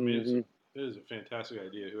 Yeah, I mean, it is a fantastic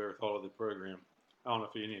idea. Whoever thought of the program, I don't know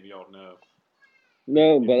if any of y'all know,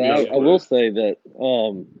 No, but Yeah. I will say that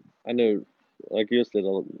I know, like you said,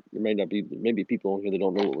 there may not be maybe people on here that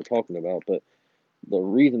don't know what we're talking about, but the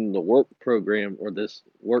reason the work program or this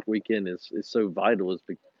work weekend is so vital is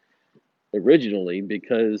originally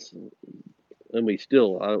because, and we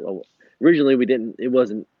still originally we didn't, it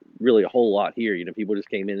wasn't really a whole lot here. People just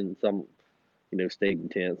came in and some stayed in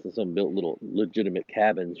tents and some built little legitimate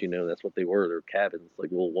cabins. That's what they were. They're cabins,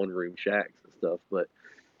 like little one room shacks and stuff. But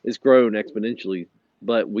it's grown exponentially.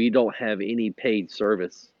 But we don't have any paid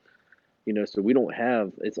service. So we don't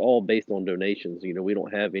have. It's all based on donations. We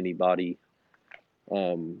don't have anybody.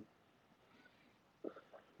 Um,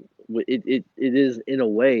 it is in a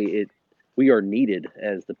way we are needed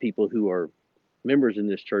as the people who are members in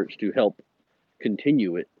this church to help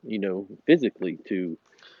continue it. Physically to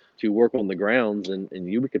work on the grounds, and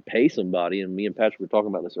we could pay somebody. And me and Patrick were talking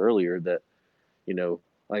about this earlier that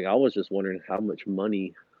like I was just wondering how much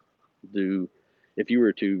money if you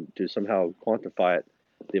were to somehow quantify it,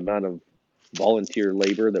 the amount of volunteer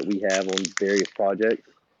labor that we have on various projects,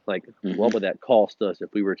 like what would that cost us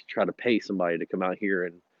if we were to try to pay somebody to come out here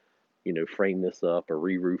and frame this up or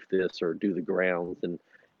re-roof this or do the grounds. And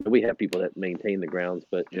we have people that maintain the grounds,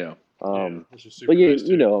 but which is super but nice you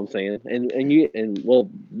too. know what I'm saying. And well,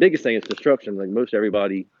 biggest thing is construction. Like most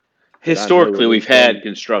everybody that I know Historically, at we've least had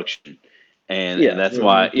construction, and that's we're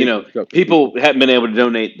why big construction people people. haven't been able to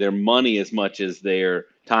donate their money as much as their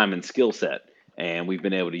time and skill set, and we've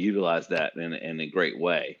been able to utilize that in a great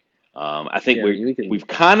way. I think Yeah, I mean we can. we've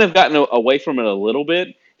kind of gotten away from it a little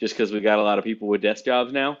bit just because we've got a lot of people with desk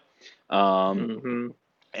jobs now. Um, Mm-hmm.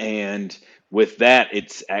 and with that,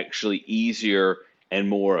 it's actually easier and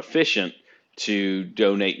more efficient to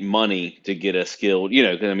donate money to get a skilled,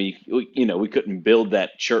 'cause I mean, we couldn't build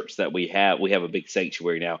that church that we have. We have a big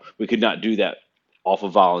sanctuary now. We could not do that off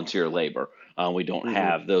of volunteer labor. We don't Hmm.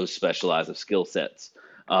 have those specialized of skill sets.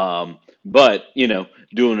 But,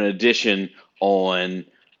 doing an addition on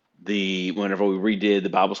whenever we redid the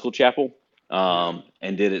Bible school chapel, Yeah.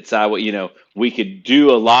 and did it sideways, we could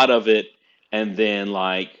do a lot of it and then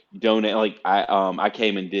like donate. Like I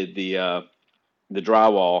came and did the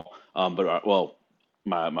drywall, but well,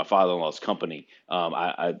 my father-in-law's company,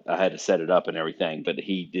 I had to set it up and everything, but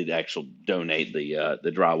he did actually donate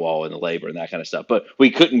the drywall and the labor and that kind of stuff. But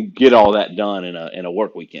we couldn't get all that done in a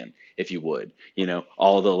work weekend, if you would.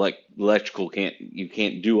 All the electrical you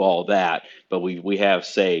can't do all that, but we have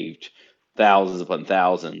saved thousands upon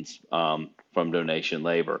thousands, from donation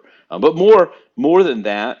labor. But more than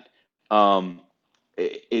that, um,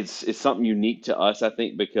 it's something unique to us, I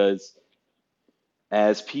think, because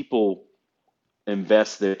as people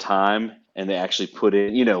invest their time and they actually put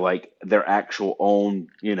in, like their actual own,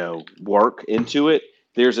 work into it,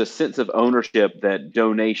 there's a sense of ownership that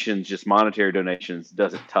donations, just monetary donations,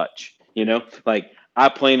 doesn't touch. Yeah. Like I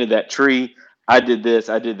planted that tree, I did this,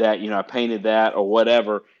 I did that, I painted that or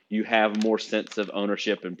whatever. You have more sense of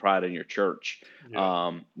ownership and pride in your church,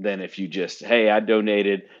 Yeah. than if you just, hey, I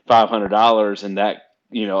donated $500 and that,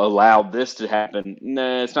 allowed this to happen.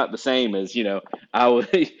 Nah, it's not the same as, I was,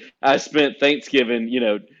 I spent Thanksgiving,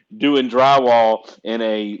 doing drywall in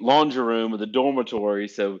a laundry room of the dormitory,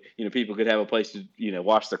 so people could have a place to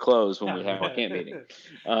wash their clothes when we have our camp meeting.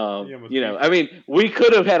 Yeah, with people. I mean, we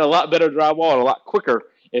could have had a lot better drywall and a lot quicker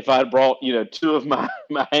if I'd brought two of my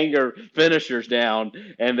hanger finishers down,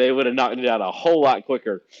 and they would have knocked it out a whole lot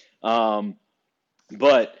quicker.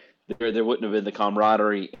 But there wouldn't have been the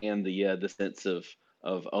camaraderie and the sense of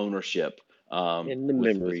ownership, And the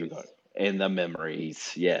with memories. regard and the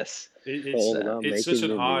memories. Yes. It's All So about it's such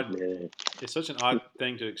making an memories, odd man. it's such an odd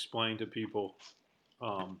thing to explain to people.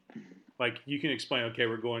 Um, like you can explain, okay,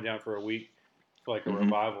 we're going down for a week for like a hmm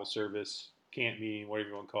revival service, camp meeting, whatever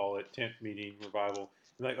you want to call it, tent meeting, revival.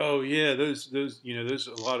 And like, oh yeah, those there's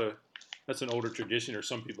a lot of that's an older tradition, or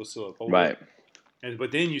some people still uphold it. Right. And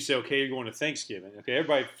but then you say, okay, you're going to Thanksgiving. Okay,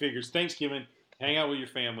 everybody figures Thanksgiving, hang out with your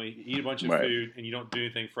family, eat a bunch of Right. food, and you don't do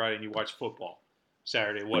anything Friday, and you watch football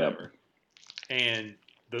Saturday, Yep. whatever. And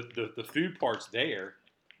the food part's there,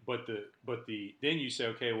 but the then you say,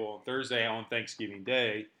 okay, well, on Thursday on Thanksgiving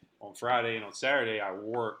Day, on Friday and on Saturday I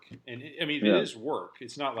work, and I mean it Yeah. is work.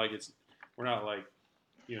 It's not like we're not like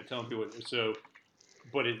telling people so,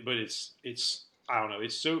 but it's I don't know.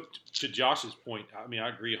 It's so to Josh's point. I mean I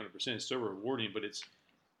agree 100%. It's so rewarding, but it's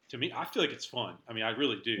to me I feel like it's fun. I mean I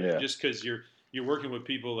really do, Yeah. just because you're working with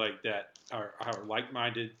people like that are like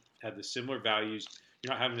minded, have the similar values.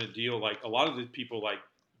 You're not having to deal like a lot of the people like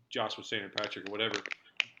Josh was saying or Patrick or whatever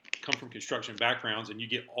come from construction backgrounds, and you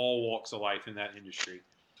get all walks of life in that industry.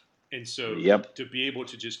 And so Yep. to be able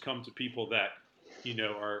to just come to people that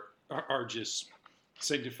are just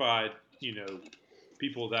sanctified,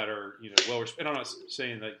 people that are well respected. And I'm not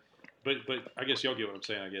saying that, but I guess y'all get what I'm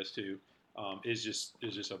saying. I guess too. Is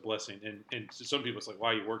just a blessing, and to some people it's like,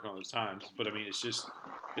 why are you working all those times? But I mean, it's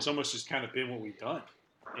almost just kind of been what we've done,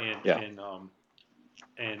 and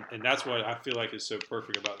that's what I feel like is so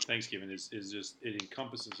perfect about Thanksgiving is just it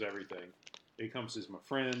encompasses everything. It encompasses my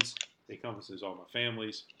friends, it encompasses all my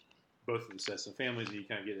families, both of the sets of families, and you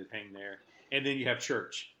kind of get to hang there, and then you have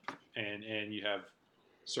church, and you have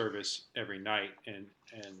service every night, and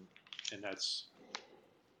that's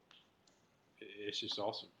it's just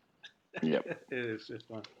awesome. Yep. It's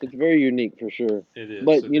fun. It's very unique for sure. It is.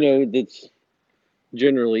 But it's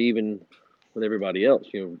generally, even with everybody else,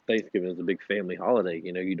 Thanksgiving is a big family holiday.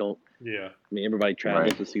 You don't. Yeah. I mean, everybody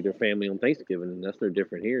travels Right. to see their family on Thanksgiving, and that's no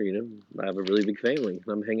different here. I have a really big family,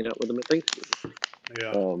 and I'm hanging out with them at Thanksgiving.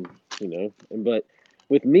 Yeah. But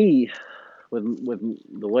with me,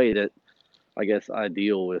 with the way that I guess I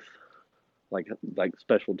deal with like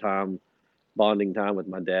special time, bonding time with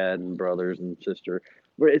my dad and brothers and sister,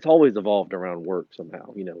 where it's always evolved around work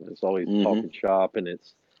somehow. It's always Mm-hmm. talking shop, and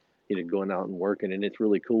it's going out and working, and it's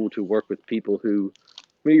really cool to work with people who,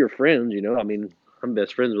 your friends. I mean, I'm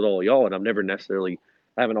best friends with all y'all, and I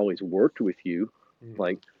haven't always worked with you, Mhm.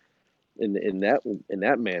 like in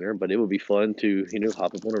that manner. But it would be fun to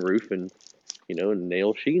hop up on a roof and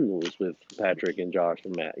nail shingles with Patrick and Josh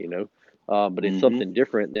and Matt. But it's Mm-hmm. something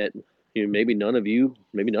different that maybe none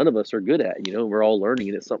of us are good at. We're all learning,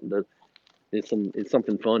 and it's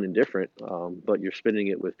something fun and different. But you're spending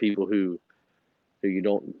it with people who you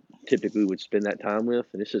don't typically would spend that time with,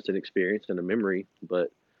 and it's just an experience and a memory.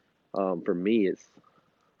 But for me,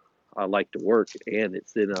 I like to work, and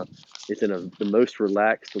it's in the most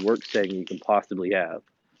relaxed work setting you can possibly have.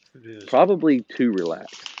 It is. Probably too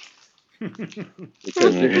relaxed,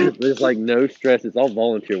 because there's like no stress. It's all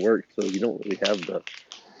volunteer work, so you don't really have the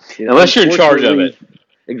Unless you're in charge of it.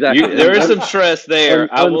 Exactly. There is some stress there.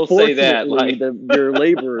 I will say that. Unfortunately, your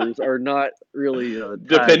laborers are not really tied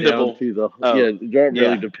Dependable. down to Oh, aren't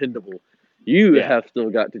really dependable. You Yeah. have still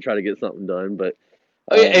got to try to get something done, but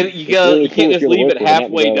Oh, yeah, and you can't just to leave work it with them, not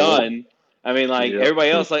halfway to go, done. I mean, like Yeah. everybody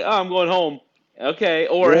else, like, oh, I'm going home. Okay,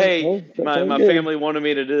 or Yeah, hey, well, that my sounds good. family wanted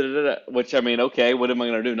me to do, which I mean, okay, what am I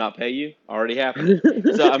going to do? Not pay you? Already happened.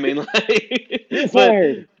 So I mean, like, You're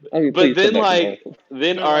fired. I mean, but please come then back like,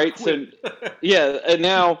 tomorrow. No, all I right, so quit. yeah, and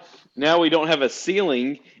now we don't have a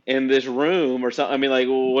ceiling in this room or something. I mean, like,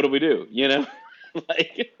 well, what do we do?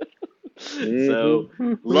 Like, so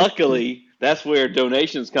luckily that's where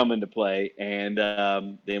donations come into play, and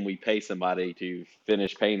then we pay somebody to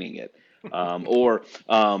finish painting it. Or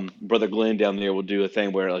Brother Glenn down there will do a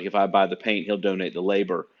thing where, like, if I buy the paint, he'll donate the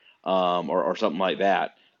labor, or something like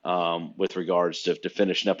that, with regards to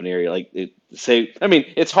finishing up an area. Like, I mean,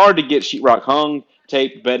 it's hard to get sheetrock hung,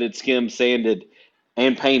 taped, bedded, skimmed, sanded,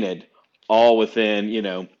 and painted all within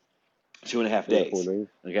 2.5 3 or 4 days. days.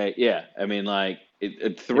 Okay, yeah, I mean, like, 3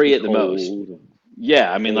 It's at the most. cold.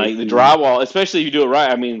 Yeah, I mean, Cold like the too. drywall, especially if you do it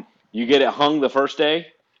right. I mean, you get it hung the first day,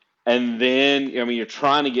 and then I mean, you're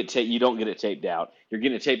trying to get tape. You don't get it taped out. You're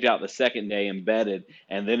getting it taped out the second day, embedded,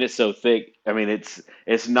 and then it's so thick. I mean, it's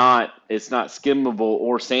not skimmable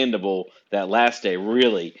or sandable that last day.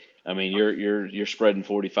 Really, I mean, you're spreading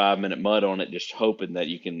 45-minute mud on it, just hoping that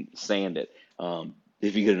you can sand it,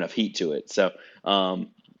 if you get enough heat to it. So,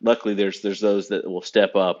 luckily, there's those that will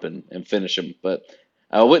step up and finish them, but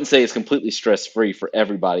I wouldn't say it's completely stress free for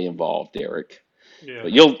everybody involved, Derek. Yeah.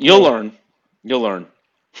 But you'll Well, learn. You'll learn.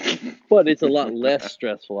 but it's a lot less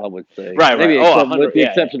strstressful, I would say. Right. Maybe Oh, with 100. the Yeah.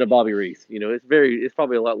 exception of Bobby Reese. It's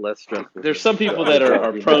probably a lot less stressful. There's some people the that are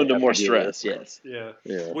stuff you prone might to have more deal with. stress. Yes. Yeah.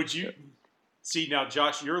 Yeah. Would you see now,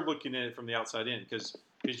 Josh? You're looking at it from the outside in because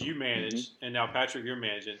you manage, and now Patrick, you're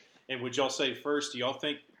managing. And would y'all say first? Do y'all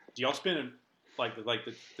spend like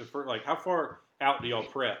the first, like how far out do y'all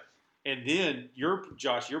prep? And then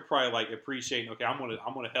Josh, you're probably like appreciating. Okay, I'm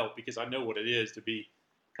gonna help because I know what it is to be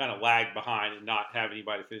kind of lag behind and not have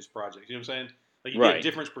anybody finish projects. You know what I'm saying? Like you get a Right.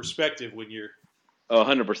 different perspective when you're. Oh,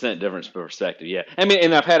 100% different perspective. Yeah. I mean,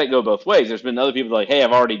 and I've had it go both ways. There's been other people like, hey,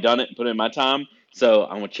 I've already done it and put in my time, so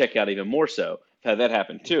I'm gonna check out even more. So I've had that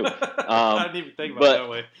happen too. I didn't even think about it But that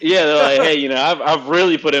way. yeah, they're like, hey, I've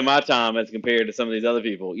really put in my time as compared to some of these other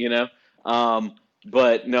people.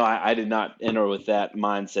 But no, I did not enter with that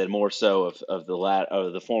mindset. More so of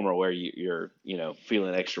the former, where you're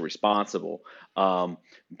feeling extra responsible.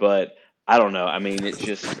 But I don't know. I mean, it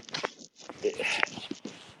just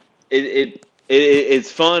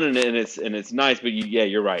it's fun and it's nice. But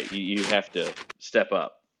you're right. You have to step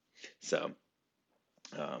up. So,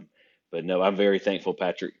 um, But no, I'm very thankful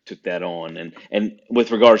Patrick took that on. And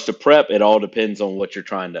with regards to prep, it all depends on what you're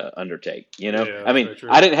trying to undertake. Yeah, I that's mean, very true.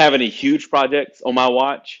 I didn't have any huge projects on my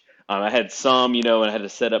watch. I had some, and I had to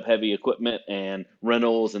set up heavy equipment and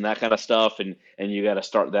rentals and that kind of stuff. And you got to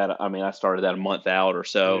start that. I mean, I started that a month out or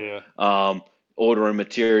so. Yeah. Ordering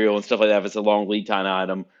material and stuff like that. If it's a long lead time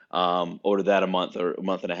item, order that a month or a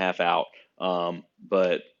month and a half out.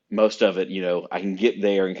 But most of it, I can get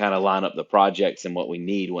there and kind of line up the projects and what we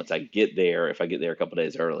need once I get there, if I get there a couple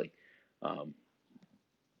days early. Um,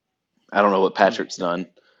 I don't know what Patrick's done.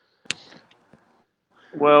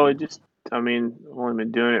 Well, I've only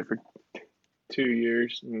been doing it for 2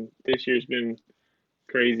 years, and this year's been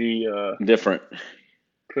crazy Different,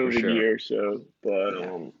 for COVID sure. year. So, but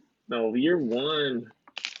Yeah. no, year one,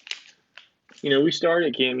 we started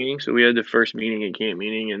at camp meeting, so we had the first meeting at camp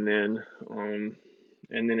meeting, and then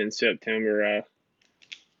in September, I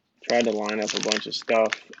tried to line up a bunch of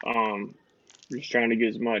stuff. Just trying to get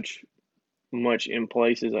as much in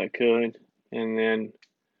place as I could, and then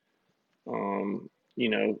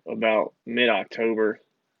about mid-October,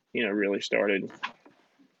 really started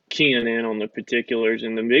keying in on the particulars,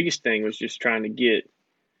 and the biggest thing was just trying to get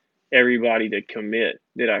everybody to commit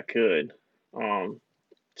that I could.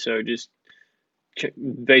 So just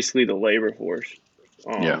basically the labor force.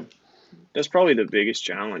 Yeah. That's probably the biggest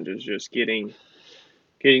challenge, is just getting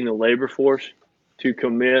the labor force to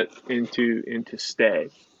commit and to stay.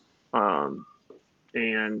 And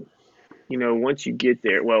once you get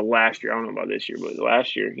there, well, last year, I don't know about this year, but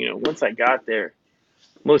last year, once I got there,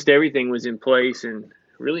 most everything was in place, and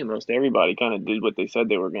really most everybody kind of did what they said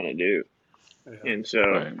they were going to do. Yeah. And so,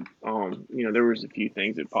 Right. there was a few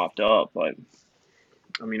things that popped up, but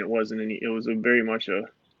I mean, it wasn't any. It was very much a.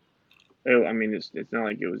 I mean, it's not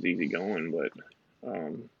like it was easy going, but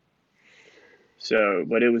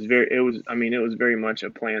but it was very much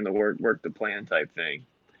a plan the work the plan type thing.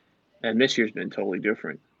 And this year's been totally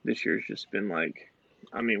different. This year's just been like,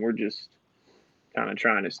 we're just kind of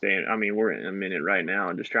trying to stay. We're in a minute right now,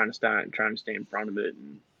 and just trying to stay in front of it,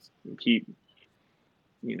 and keep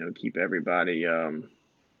everybody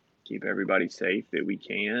safe that we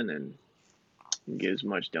can, and get as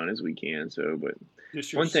much done as we can. So, but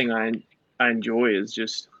one thing I enjoy is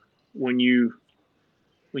just when you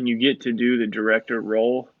get to do the director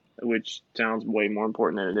role, which sounds way more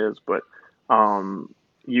important than it is, but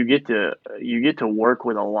you get to work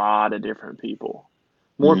with a lot of different people,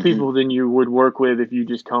 more Mhm. people than you would work with if you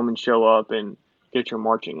just come and show up and get your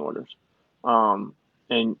marching orders. And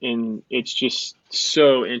it's just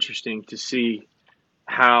so interesting to see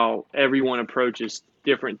how everyone approaches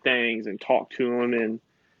different things and talk to them, and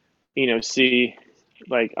see,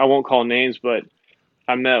 like, I won't call names, but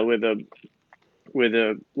I met with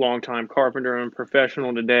a longtime carpenter and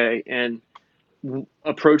professional today, and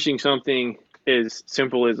approaching something as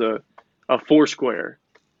simple as a four-square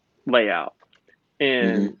layout.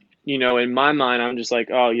 And, in my mind, I'm just like,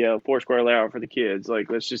 oh, yeah, four-square layout for the kids. Like,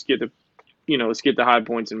 let's just get the high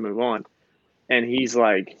points and move on. And he's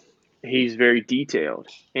like, he's very detailed,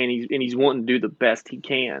 and he's wanting to do the best he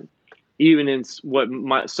can, even in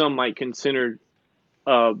what some might consider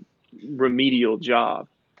a remedial job.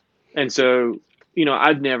 And so,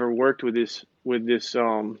 I've never worked with this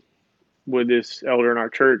elder in our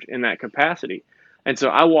church in that capacity. And so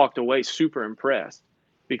I walked away super impressed,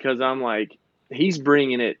 because I'm like, he's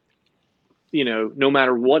bringing it, no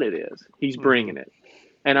matter what it is, he's bringing it.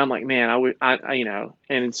 And I'm like, man,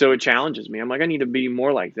 and so it challenges me. I'm like, I need to be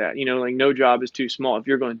more like that. Like, no job is too small. If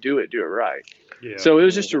you're going to do it right. Yeah. So it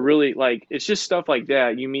was just it's just stuff like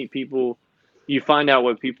that. You meet people, you find out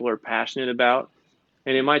what people are passionate about,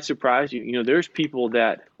 and it might surprise you. There's people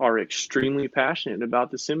that are extremely passionate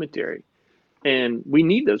about the cemetery. And we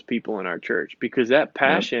need those people in our church, because that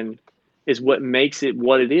passion is what makes it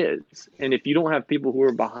what it is. And if you don't have people who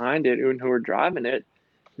are behind it and who are driving it,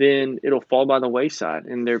 then it'll fall by the wayside.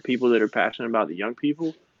 And there are people that are passionate about the young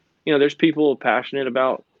people. There's people passionate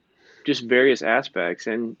about just various aspects.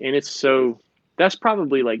 And that's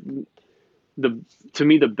probably like to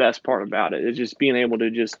me, the best part about it is just being able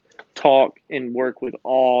to just talk and work with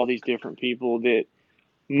all these different people that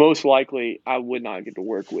most likely I would not get to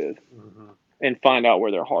work with, and find out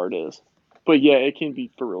where their heart is. But yeah, it can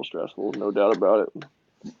be for real stressful, no doubt about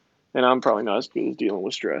it. And I'm probably not as good as dealing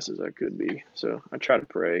with stress as I could be. So I try to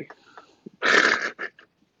pray.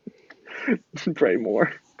 Pray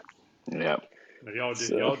more. Yeah. Y'all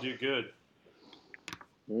do good.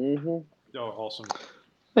 Mm-hmm. Y'all are awesome.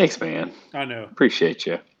 Thanks, man. I know. Appreciate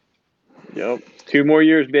you. Yep. 2 more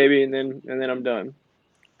years, baby, and then I'm done.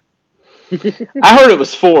 I heard it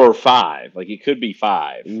was 4 or 5. Like it could be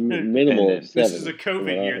 5. Minimal And of 7. This is a from what COVID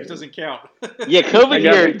I year. heard. This doesn't count. Yeah, COVID I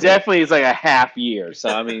got year my- definitely is like a half year. So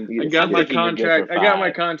I mean, I got I'm my thinking you're good contract. for I got my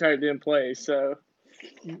 5. contract in place. So I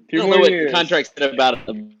 2 don't know more what years. the contract said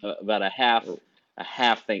about a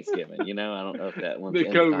half Thanksgiving. You know, I don't know if that one's The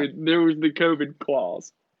in the contract. COVID. There was the COVID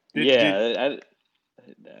clause. Yeah, I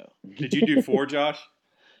didn't know. Did you do 4, Josh?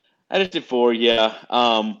 I just did 4. Yeah.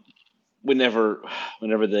 Whenever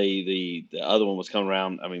the other one was coming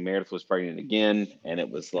around, I mean, Meredith was pregnant again, and it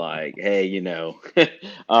was like, hey,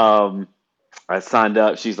 I signed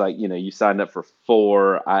up. She's like, you signed up for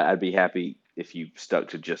 4. I'd be happy if you stuck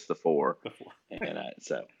to just the 4. The 4. And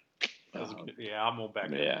so, Yeah, I'm on back.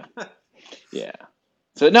 yeah, yeah.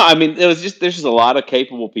 So no, I mean, there's just a lot of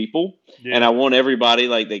capable people, Yeah. and I want everybody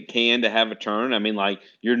like that can to have a turn. I mean, like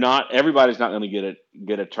everybody's not going to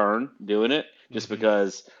get a turn doing it just Mhm.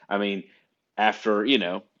 because. I mean, after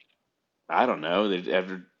I don't know,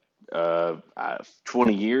 after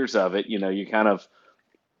 20 years of it, you kind of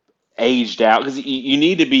aged out because you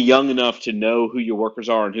need to be young enough to know who your workers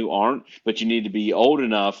are and who aren't, but you need to be old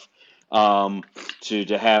enough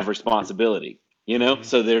to have responsibility. Mhm.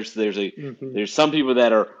 So there's Mhm. some people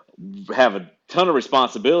that have a ton of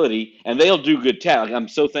responsibility and they'll do good tasks. Like, I'm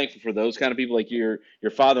so thankful for those kind of people. Like your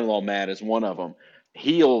father-in-law Matt is one of them.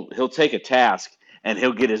 He'll take a task and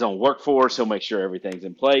he'll get his own workforce. He'll make sure everything's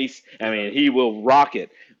in place. I mean, he will rock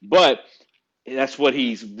it. But that's what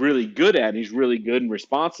he's really good at. He's really good and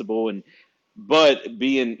responsible. But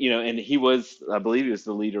being, and I believe he was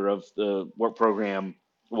the leader of the work program,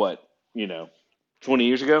 20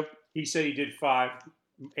 years ago? He said he did 5.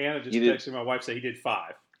 Anna just He did. texted my wife, say he did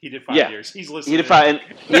 5. He did 5 Yeah. years. He's He listening. did 5.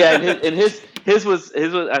 And his was,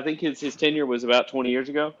 I think his tenure was about 20 years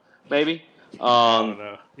ago, maybe. I don't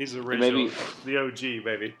know. He's the original, maybe- the OG,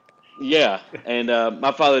 baby. Yeah, and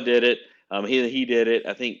my father did it. He did it.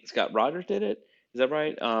 I think Scott Rogers did it. Is that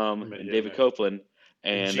right? And Yeah, David maybe. Copeland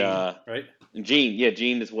and Gene, right?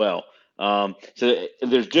 Gene as well. So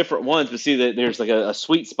there's different ones, but see that there's like a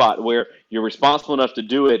sweet spot where you're responsible enough to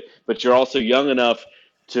do it, but you're also young enough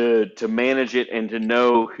to manage it and to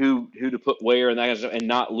know who to put where and that kind of stuff, and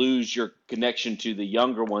not lose your connection to the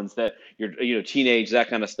younger ones that you're teenage, that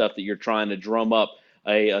kind of stuff that you're trying to drum up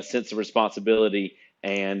a sense of responsibility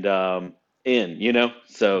and So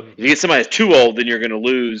if you get somebody that's too old, then you're going to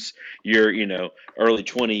lose your early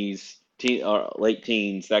 20s, late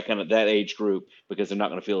teens, that age group, because they're not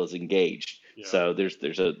going to feel as engaged. Yeah. So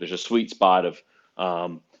there's a sweet spot of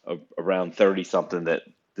around 30 something that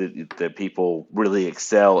people really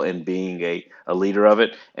excel in being a leader of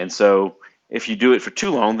it. And so if you do it for too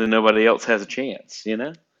long, then nobody else has a chance.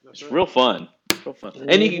 That's It's right. real fun. Real fun.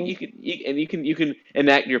 And you can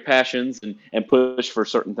enact your passions and push for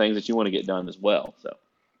certain things that you want to get done as well. So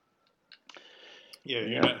Yeah,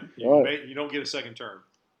 Yeah. you don't get a second term.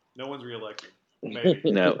 No one's reelected.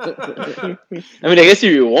 Maybe. no, I mean, I guess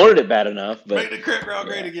if you wanted it bad enough, Make but the crit route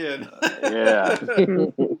great again. yeah.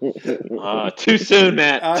 Too soon,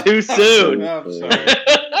 Matt. Too soon. I'm sorry.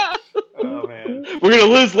 Oh man. We're gonna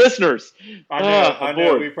lose listeners. I know.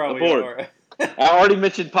 Aboard. We probably Aboard. are. I already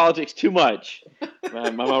mentioned politics too much. My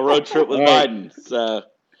road trip with All right. Biden. So,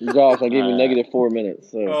 Josh, I gave you Uh, negative 4 minutes.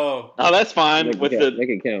 So Oh. oh, that's fine make with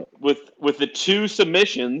it count. with the 2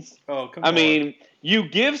 submissions. Oh, come I on. mean, you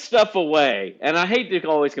give stuff away, and I hate to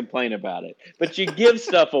always complain about it, but you give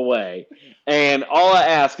stuff away, and all I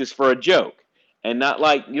ask is for a joke, and not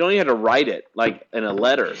like you don't even have to write it like in a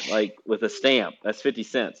letter, like with a stamp. That's 50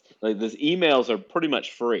 cents. Like those emails are pretty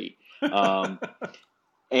much free. But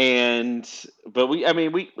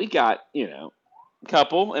we got a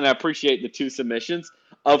couple, and I appreciate the 2 submissions.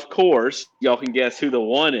 Of course, y'all can guess who the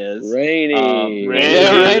one is. Rainy.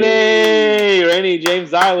 Rainy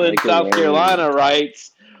James Island, Make it South rain. Carolina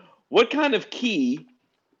writes, "What kind of key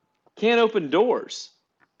can't open doors?"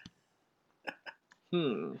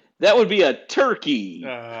 That would be a turkey.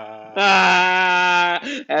 Happy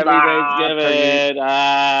Thanksgiving.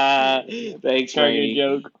 Thanks, Turkey Rainy.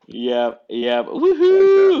 joke. Yep.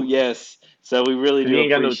 Woohoo! Yes. So we really He do ain't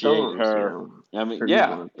got no appreciate thumbs. her. I mean, Turkey's yeah.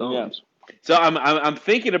 got no thumbs. So I'm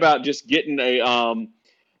thinking about just getting a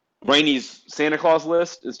Rainy's Santa Claus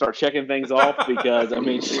list and start checking things off because I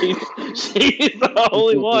mean she's the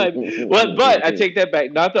only one. But I take that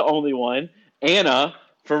back. Not the only one. Anna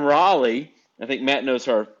from Raleigh. I think Matt knows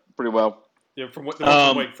her pretty well. Yeah, from Wake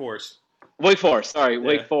Forest. Wake Forest. Sorry, Yeah.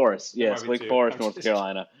 Wake Forest. There Yes, might be Wake 2. Forest, I'm North just-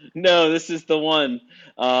 Carolina. No, this is the one.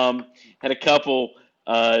 Had a couple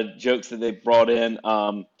jokes that they brought in.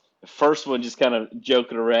 The first one just kind of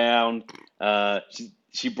joking around.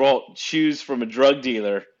 She brought shoes from a drug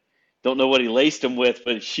dealer, Don't know what he laced them with,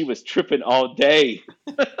 but she was tripping all day.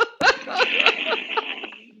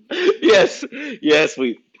 Yes,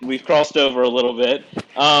 we've crossed over a little bit.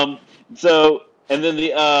 So and then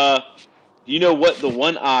do you know what the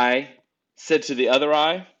one eye said to the other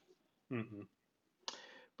eye? Mm-mm.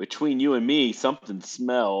 Between you and me, something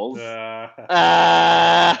smells. Uh,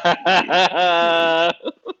 Ah.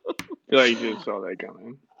 feel like you just saw that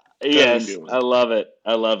coming. Yes, doing. I love it.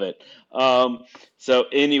 I love it. So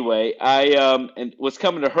anyway, and what's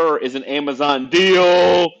coming to her is an Amazon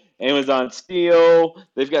deal, Amazon steal.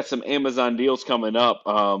 They've got some Amazon deals coming up.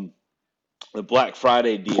 The Black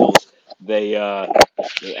Friday deals. They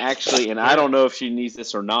actually, and I don't know if she needs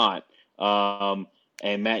this or not.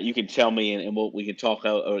 And Matt, you can tell me, and we can talk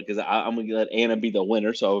because I'm going to let Anna be the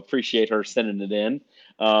winner, so I appreciate her sending it in.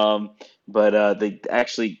 But they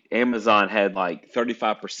actually Amazon had like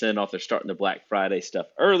 35% off. They're starting the Black Friday stuff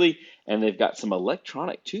early, and they've got some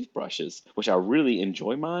electronic toothbrushes, which I really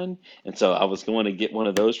enjoy mine. And so I was going to get one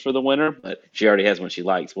of those for the winter, but she already has one she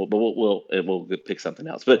likes. But we'll pick something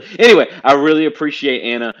else. But anyway, I really appreciate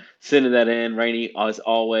Anna sending that in. Rainey, as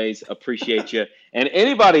always, appreciate you. And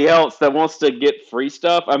anybody else that wants to get free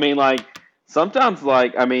stuff, I mean, like sometimes,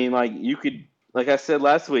 like you could, like I said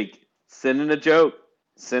last week, send in a joke.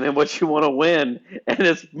 Send in what you want to win, and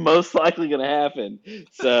it's most likely going to happen.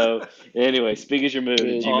 So, anyway, speak as your mood at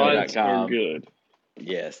Odds are gmail.com. good.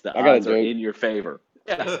 Yes, the I got a odds are joke. in your favor.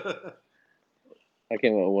 Yeah. I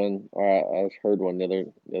came up with one, or I heard one the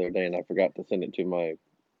other day, and I forgot to send it to my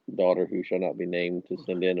daughter, who shall not be named, to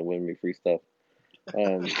send in and win me free stuff.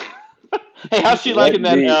 Hey, how's she What liking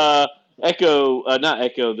do that Echo? Not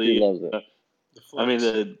Echo. she loves it. I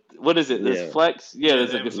mean, what is it? This Yeah. Flex? Yeah, Yeah, there's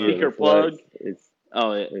like a Amazon. speaker the plug. Flex, It's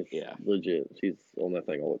Oh, yeah. legit. She's on that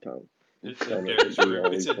thing all the time. It's On in it, Derek's she room.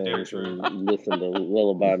 always It's in Derek's sings room. and listen to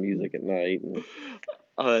lullaby music at night. And,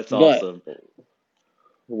 Oh, that's but awesome.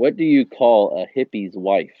 what do you call a hippie's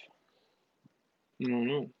wife? I don't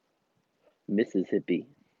know. Mississippi.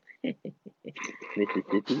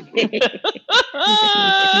 Mississippi.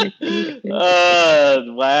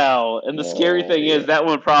 Wow. And the scary thing yeah. is that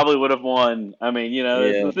one probably would have won. I mean,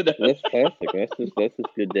 there's Yeah, nothing that's classic. That's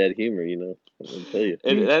just good dad humor, I'll tell you.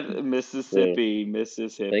 that Mississippi.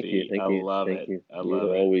 Thank you, I love thank it. you. I You're love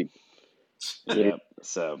there all it. week. Yep.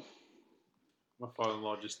 So My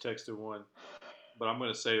father-in-law just texted one, but I'm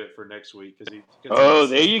going to save it for next week because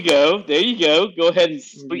there you go. There you go. Go ahead and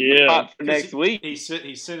speak the pot for next week. He sent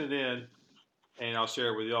it in, and I'll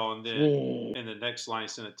share it with y'all. And then in the next line, he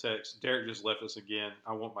sent a text. Derek just left us again.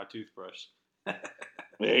 I want my toothbrush.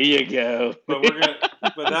 There you go. But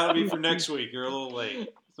that'll be for next week. You're a little late.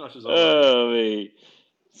 As much as me.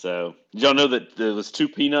 So, did y'all know that there was two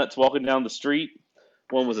peanuts walking down the street?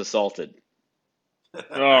 One was assaulted.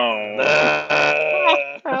 Oh.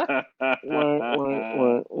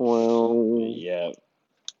 Well. Yep.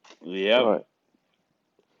 Right.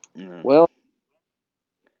 Mm. Well,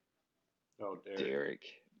 Oh, Derek.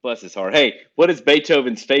 Bless his heart. Hey, what is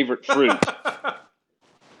Beethoven's favorite fruit? I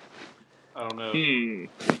don't know.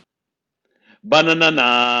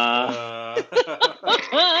 Banana.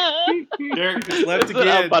 Derek just left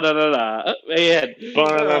again. Banana. Man.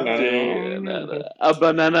 A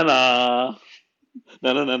banana.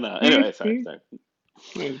 No. Anyway, sorry.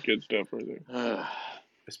 That's good stuff right there.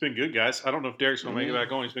 It's been good, guys. I don't know if Derek's going to make it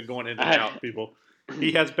back on. He's been going in and I- out, people.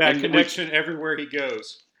 He has bad And connection everywhere he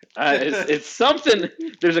goes. It's something.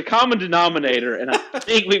 There's a common denominator, and I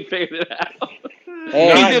think we figured it out.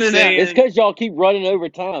 hey, He's in and out. it's because y'all keep running over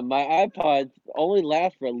time. My iPod only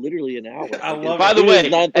lasts for literally an hour. I love By it. the way, As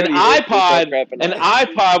soon as an 9:30 hits, we start crapping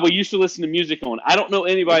out. iPod we used to listen to music on. I don't know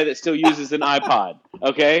anybody that still uses an iPod.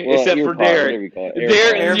 Okay, Well, except for earpod, Derek. whatever you call it,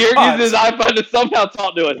 Derek AirPods. uses his iPod to somehow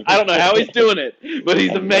talk to us. I don't know how he's doing it, but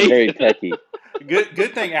he's I'm very amazing. techy.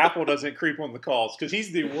 Good thing Apple doesn't creep on the calls because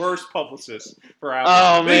he's the worst publicist for Apple.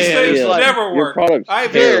 Oh, These man. things Yeah. never Your work. product's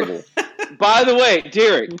I've terrible. By the way,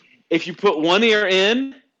 Derek, if you put one ear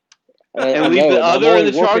in I and leave know, the and other in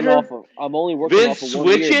the charger, I'm only working then off of one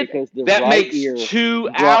switch ear it, because the that right makes ear 2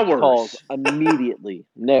 drops calls hours. immediately.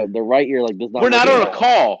 No, the right ear does not. We're not work on at a all.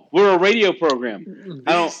 call. We're a radio program.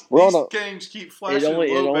 I don't. We're These on a- games keep It flashing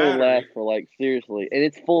only low battery. lasts for seriously, and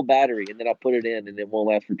it's full battery, and then I put it in, and it won't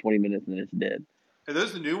last for 20 minutes, and then it's dead. Are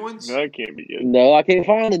those the new ones? That can't be good. No, I can't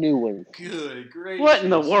find the new ones. Good gracious. What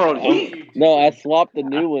in the world? What are you No, I doing? swapped the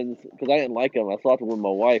new ones because I didn't like them. I swapped them with my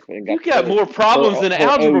wife and You got got more problems than her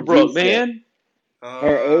algebra OG broke, set. man.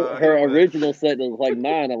 Her original set was like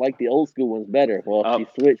mine. I like the old school ones better. Well, she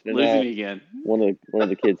switched, and Losing now me again. one of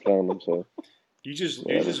the kids found them. So You just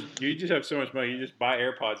have so much money. You just buy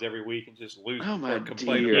AirPods every week and just lose Oh, them my or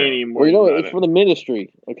complain dear. about Any them. more Well, you know, about it's it. for the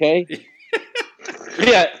ministry, okay?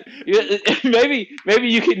 Yeah, maybe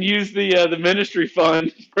you can use the ministry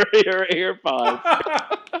fund for your AirPods.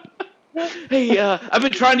 Hey, I've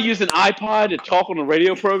been trying to use an iPod to talk on a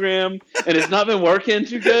radio program, and it's not been working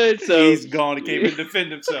too good. So He's gone. He can't even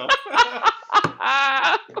defend himself.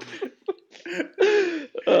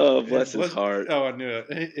 Oh, bless his heart. Oh, I knew it.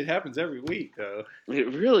 It happens every week, though.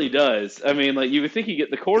 It really does. I mean, like you would think you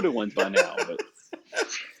get the corded ones by now, but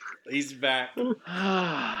He's back. Derek,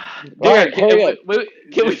 hurry up.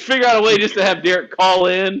 can we figure out a way just to have Derek call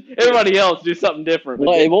in? Everybody else do something different.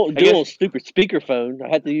 Well, it won't I do guess- on stupid speakerphone. I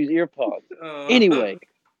have to use earpods. Anyway.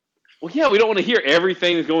 Well, yeah, we don't want to hear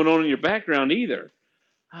everything that's going on in your background either.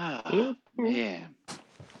 Man.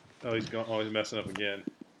 Oh, he's going. Oh, he's messing up again.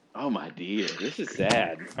 Oh, my dear. This is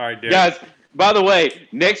sad. All right, Derek. Guys, by the way,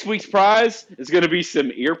 next week's prize is going to be some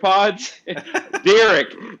earpods.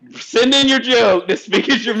 Derek, send in your joke to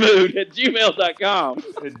speakasyourmood@gmail.com.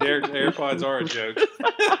 Derek's AirPods are a joke.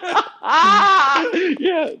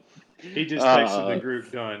 Yeah. He just texted the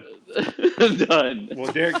group, done. Done.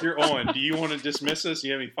 Well, Derek, you're on. Do you want to dismiss us? Do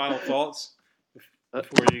you have any final thoughts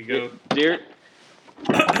before you go? Derek?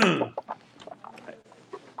 I'm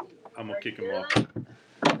going to kick him off.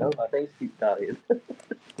 No, I think he's dying.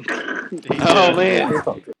 Oh, man.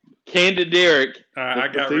 Candid Derek. All right, I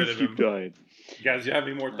got rid of him. Dying. Guys, do you have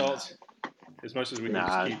any more thoughts? As much as we can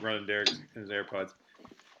just keep running Derek and his AirPods.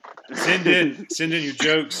 Send in your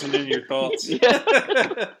jokes. Send in your thoughts. Yeah.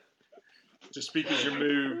 To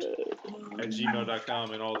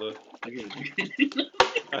speakersyourmood@gmail.com and all the.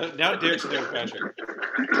 Now Derek's there with Patrick.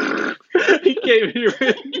 He came in here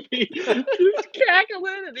with me, just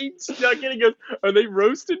cackling, and he stuck in and goes, "Are they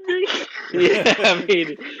roasting me?" Yeah, I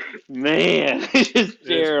mean, man, it's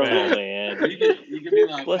terrible, bad. man. You can be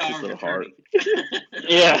like Bless his power little of heart. attorney.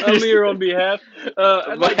 Yeah. I'm here on behalf.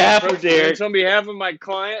 I'd like behalf to of Derek. it's on behalf of my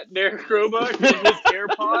client, Derek Roebuck, with his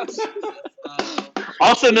AirPods.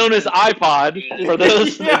 Also known as iPod, for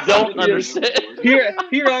those that don't Yeah. understand.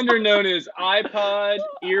 Here under known as iPod,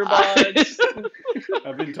 earbuds.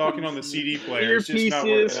 I've been talking on the CD player. It's just not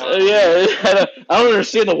Earpieces. working out. Yeah, I don't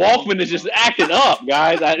understand. The Walkman is just acting up,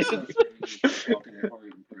 guys.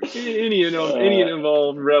 Any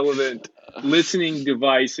involved relevant listening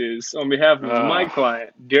devices on behalf of my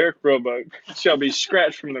client, Derek Roebuck, shall be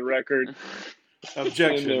scratched from the record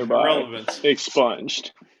Objection. and thereby Irrelevance.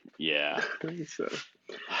 expunged. Yeah. So,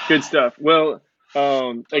 good stuff. Well,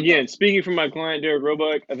 again, speaking from my client, Derek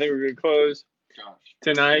Roebuck, I think we're going to close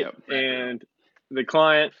tonight. Yep. And the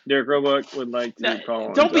client, Derek Roebuck, would like to call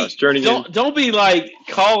on Don't be Josh Jernigan. don't be like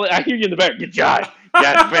calling. I hear you in the back. Good job,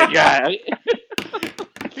 big guy.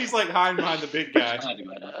 He's like hiding behind the big guy.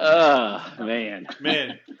 Man.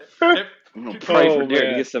 Man, I'm gonna pray Oh, for Derek to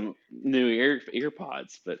man. get some new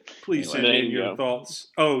earpods. But please anyway. send There in you your go. thoughts.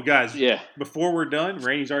 Oh, guys, Yeah. before we're done,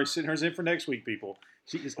 Rainey's already sitting hers in for next week, people.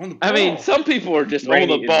 She is on the ball. I mean, some people are just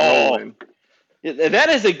Rainey on the is ball. rolling. Yeah, that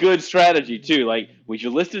is a good strategy too. Like, when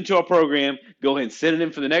you're listening to our program, go ahead and send it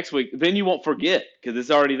in for the next week. Then you won't forget because it's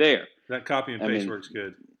already there. That copy and I paste mean- works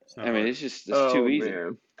good. It's not I mean, hard. it's just Oh, too easy.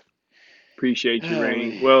 man. Appreciate you, Oh, Rainey.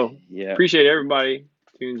 man. Well, Yeah. appreciate everybody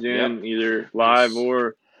tunes in either live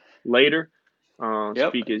or later. Yep.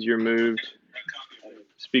 Speak as you're moved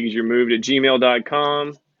at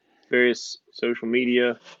gmail.com, various social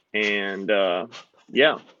media, and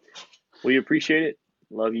yeah, we appreciate it.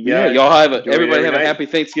 Love you Yeah, guys. y'all have Enjoy everybody every have a night. happy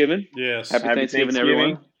Thanksgiving. Yes. Happy Thanksgiving,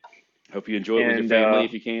 everyone. Hope you enjoy it with your And, family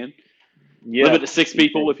if you can. Yeah, Limit to 6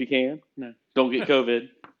 people if you can. No, don't get COVID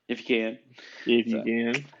if you can. if you So,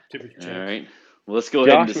 can. Tip of your All check. right. Well, let's go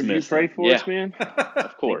ahead and Josh, would dismiss. you pray them. for Yeah, us, man?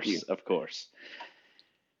 of course, you. of course.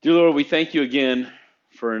 Dear Lord, we thank you again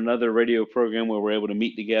for another radio program where we're able to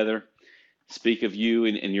meet together, speak of you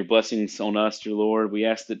and your blessings on us, dear Lord. We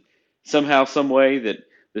ask that somehow, some way, that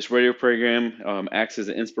this radio program acts as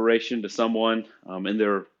an inspiration to someone in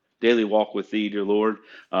their daily walk with thee, dear Lord.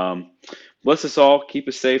 Bless us all. Keep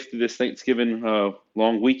us safe through this Thanksgiving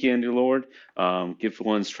long weekend, dear Lord. Give the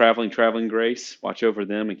ones traveling grace. Watch over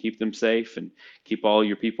them and keep them safe, and keep all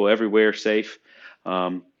your people everywhere safe.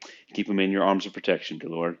 Keep them in your arms of protection, dear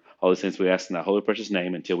Lord. All these things we ask in thy holy precious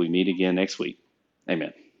name until we meet again next week.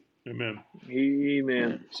 Amen. Amen.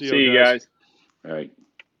 Amen. See See you you guys. All right.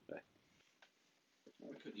 I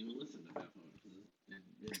couldn't even listen to that one.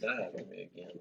 It died on me again.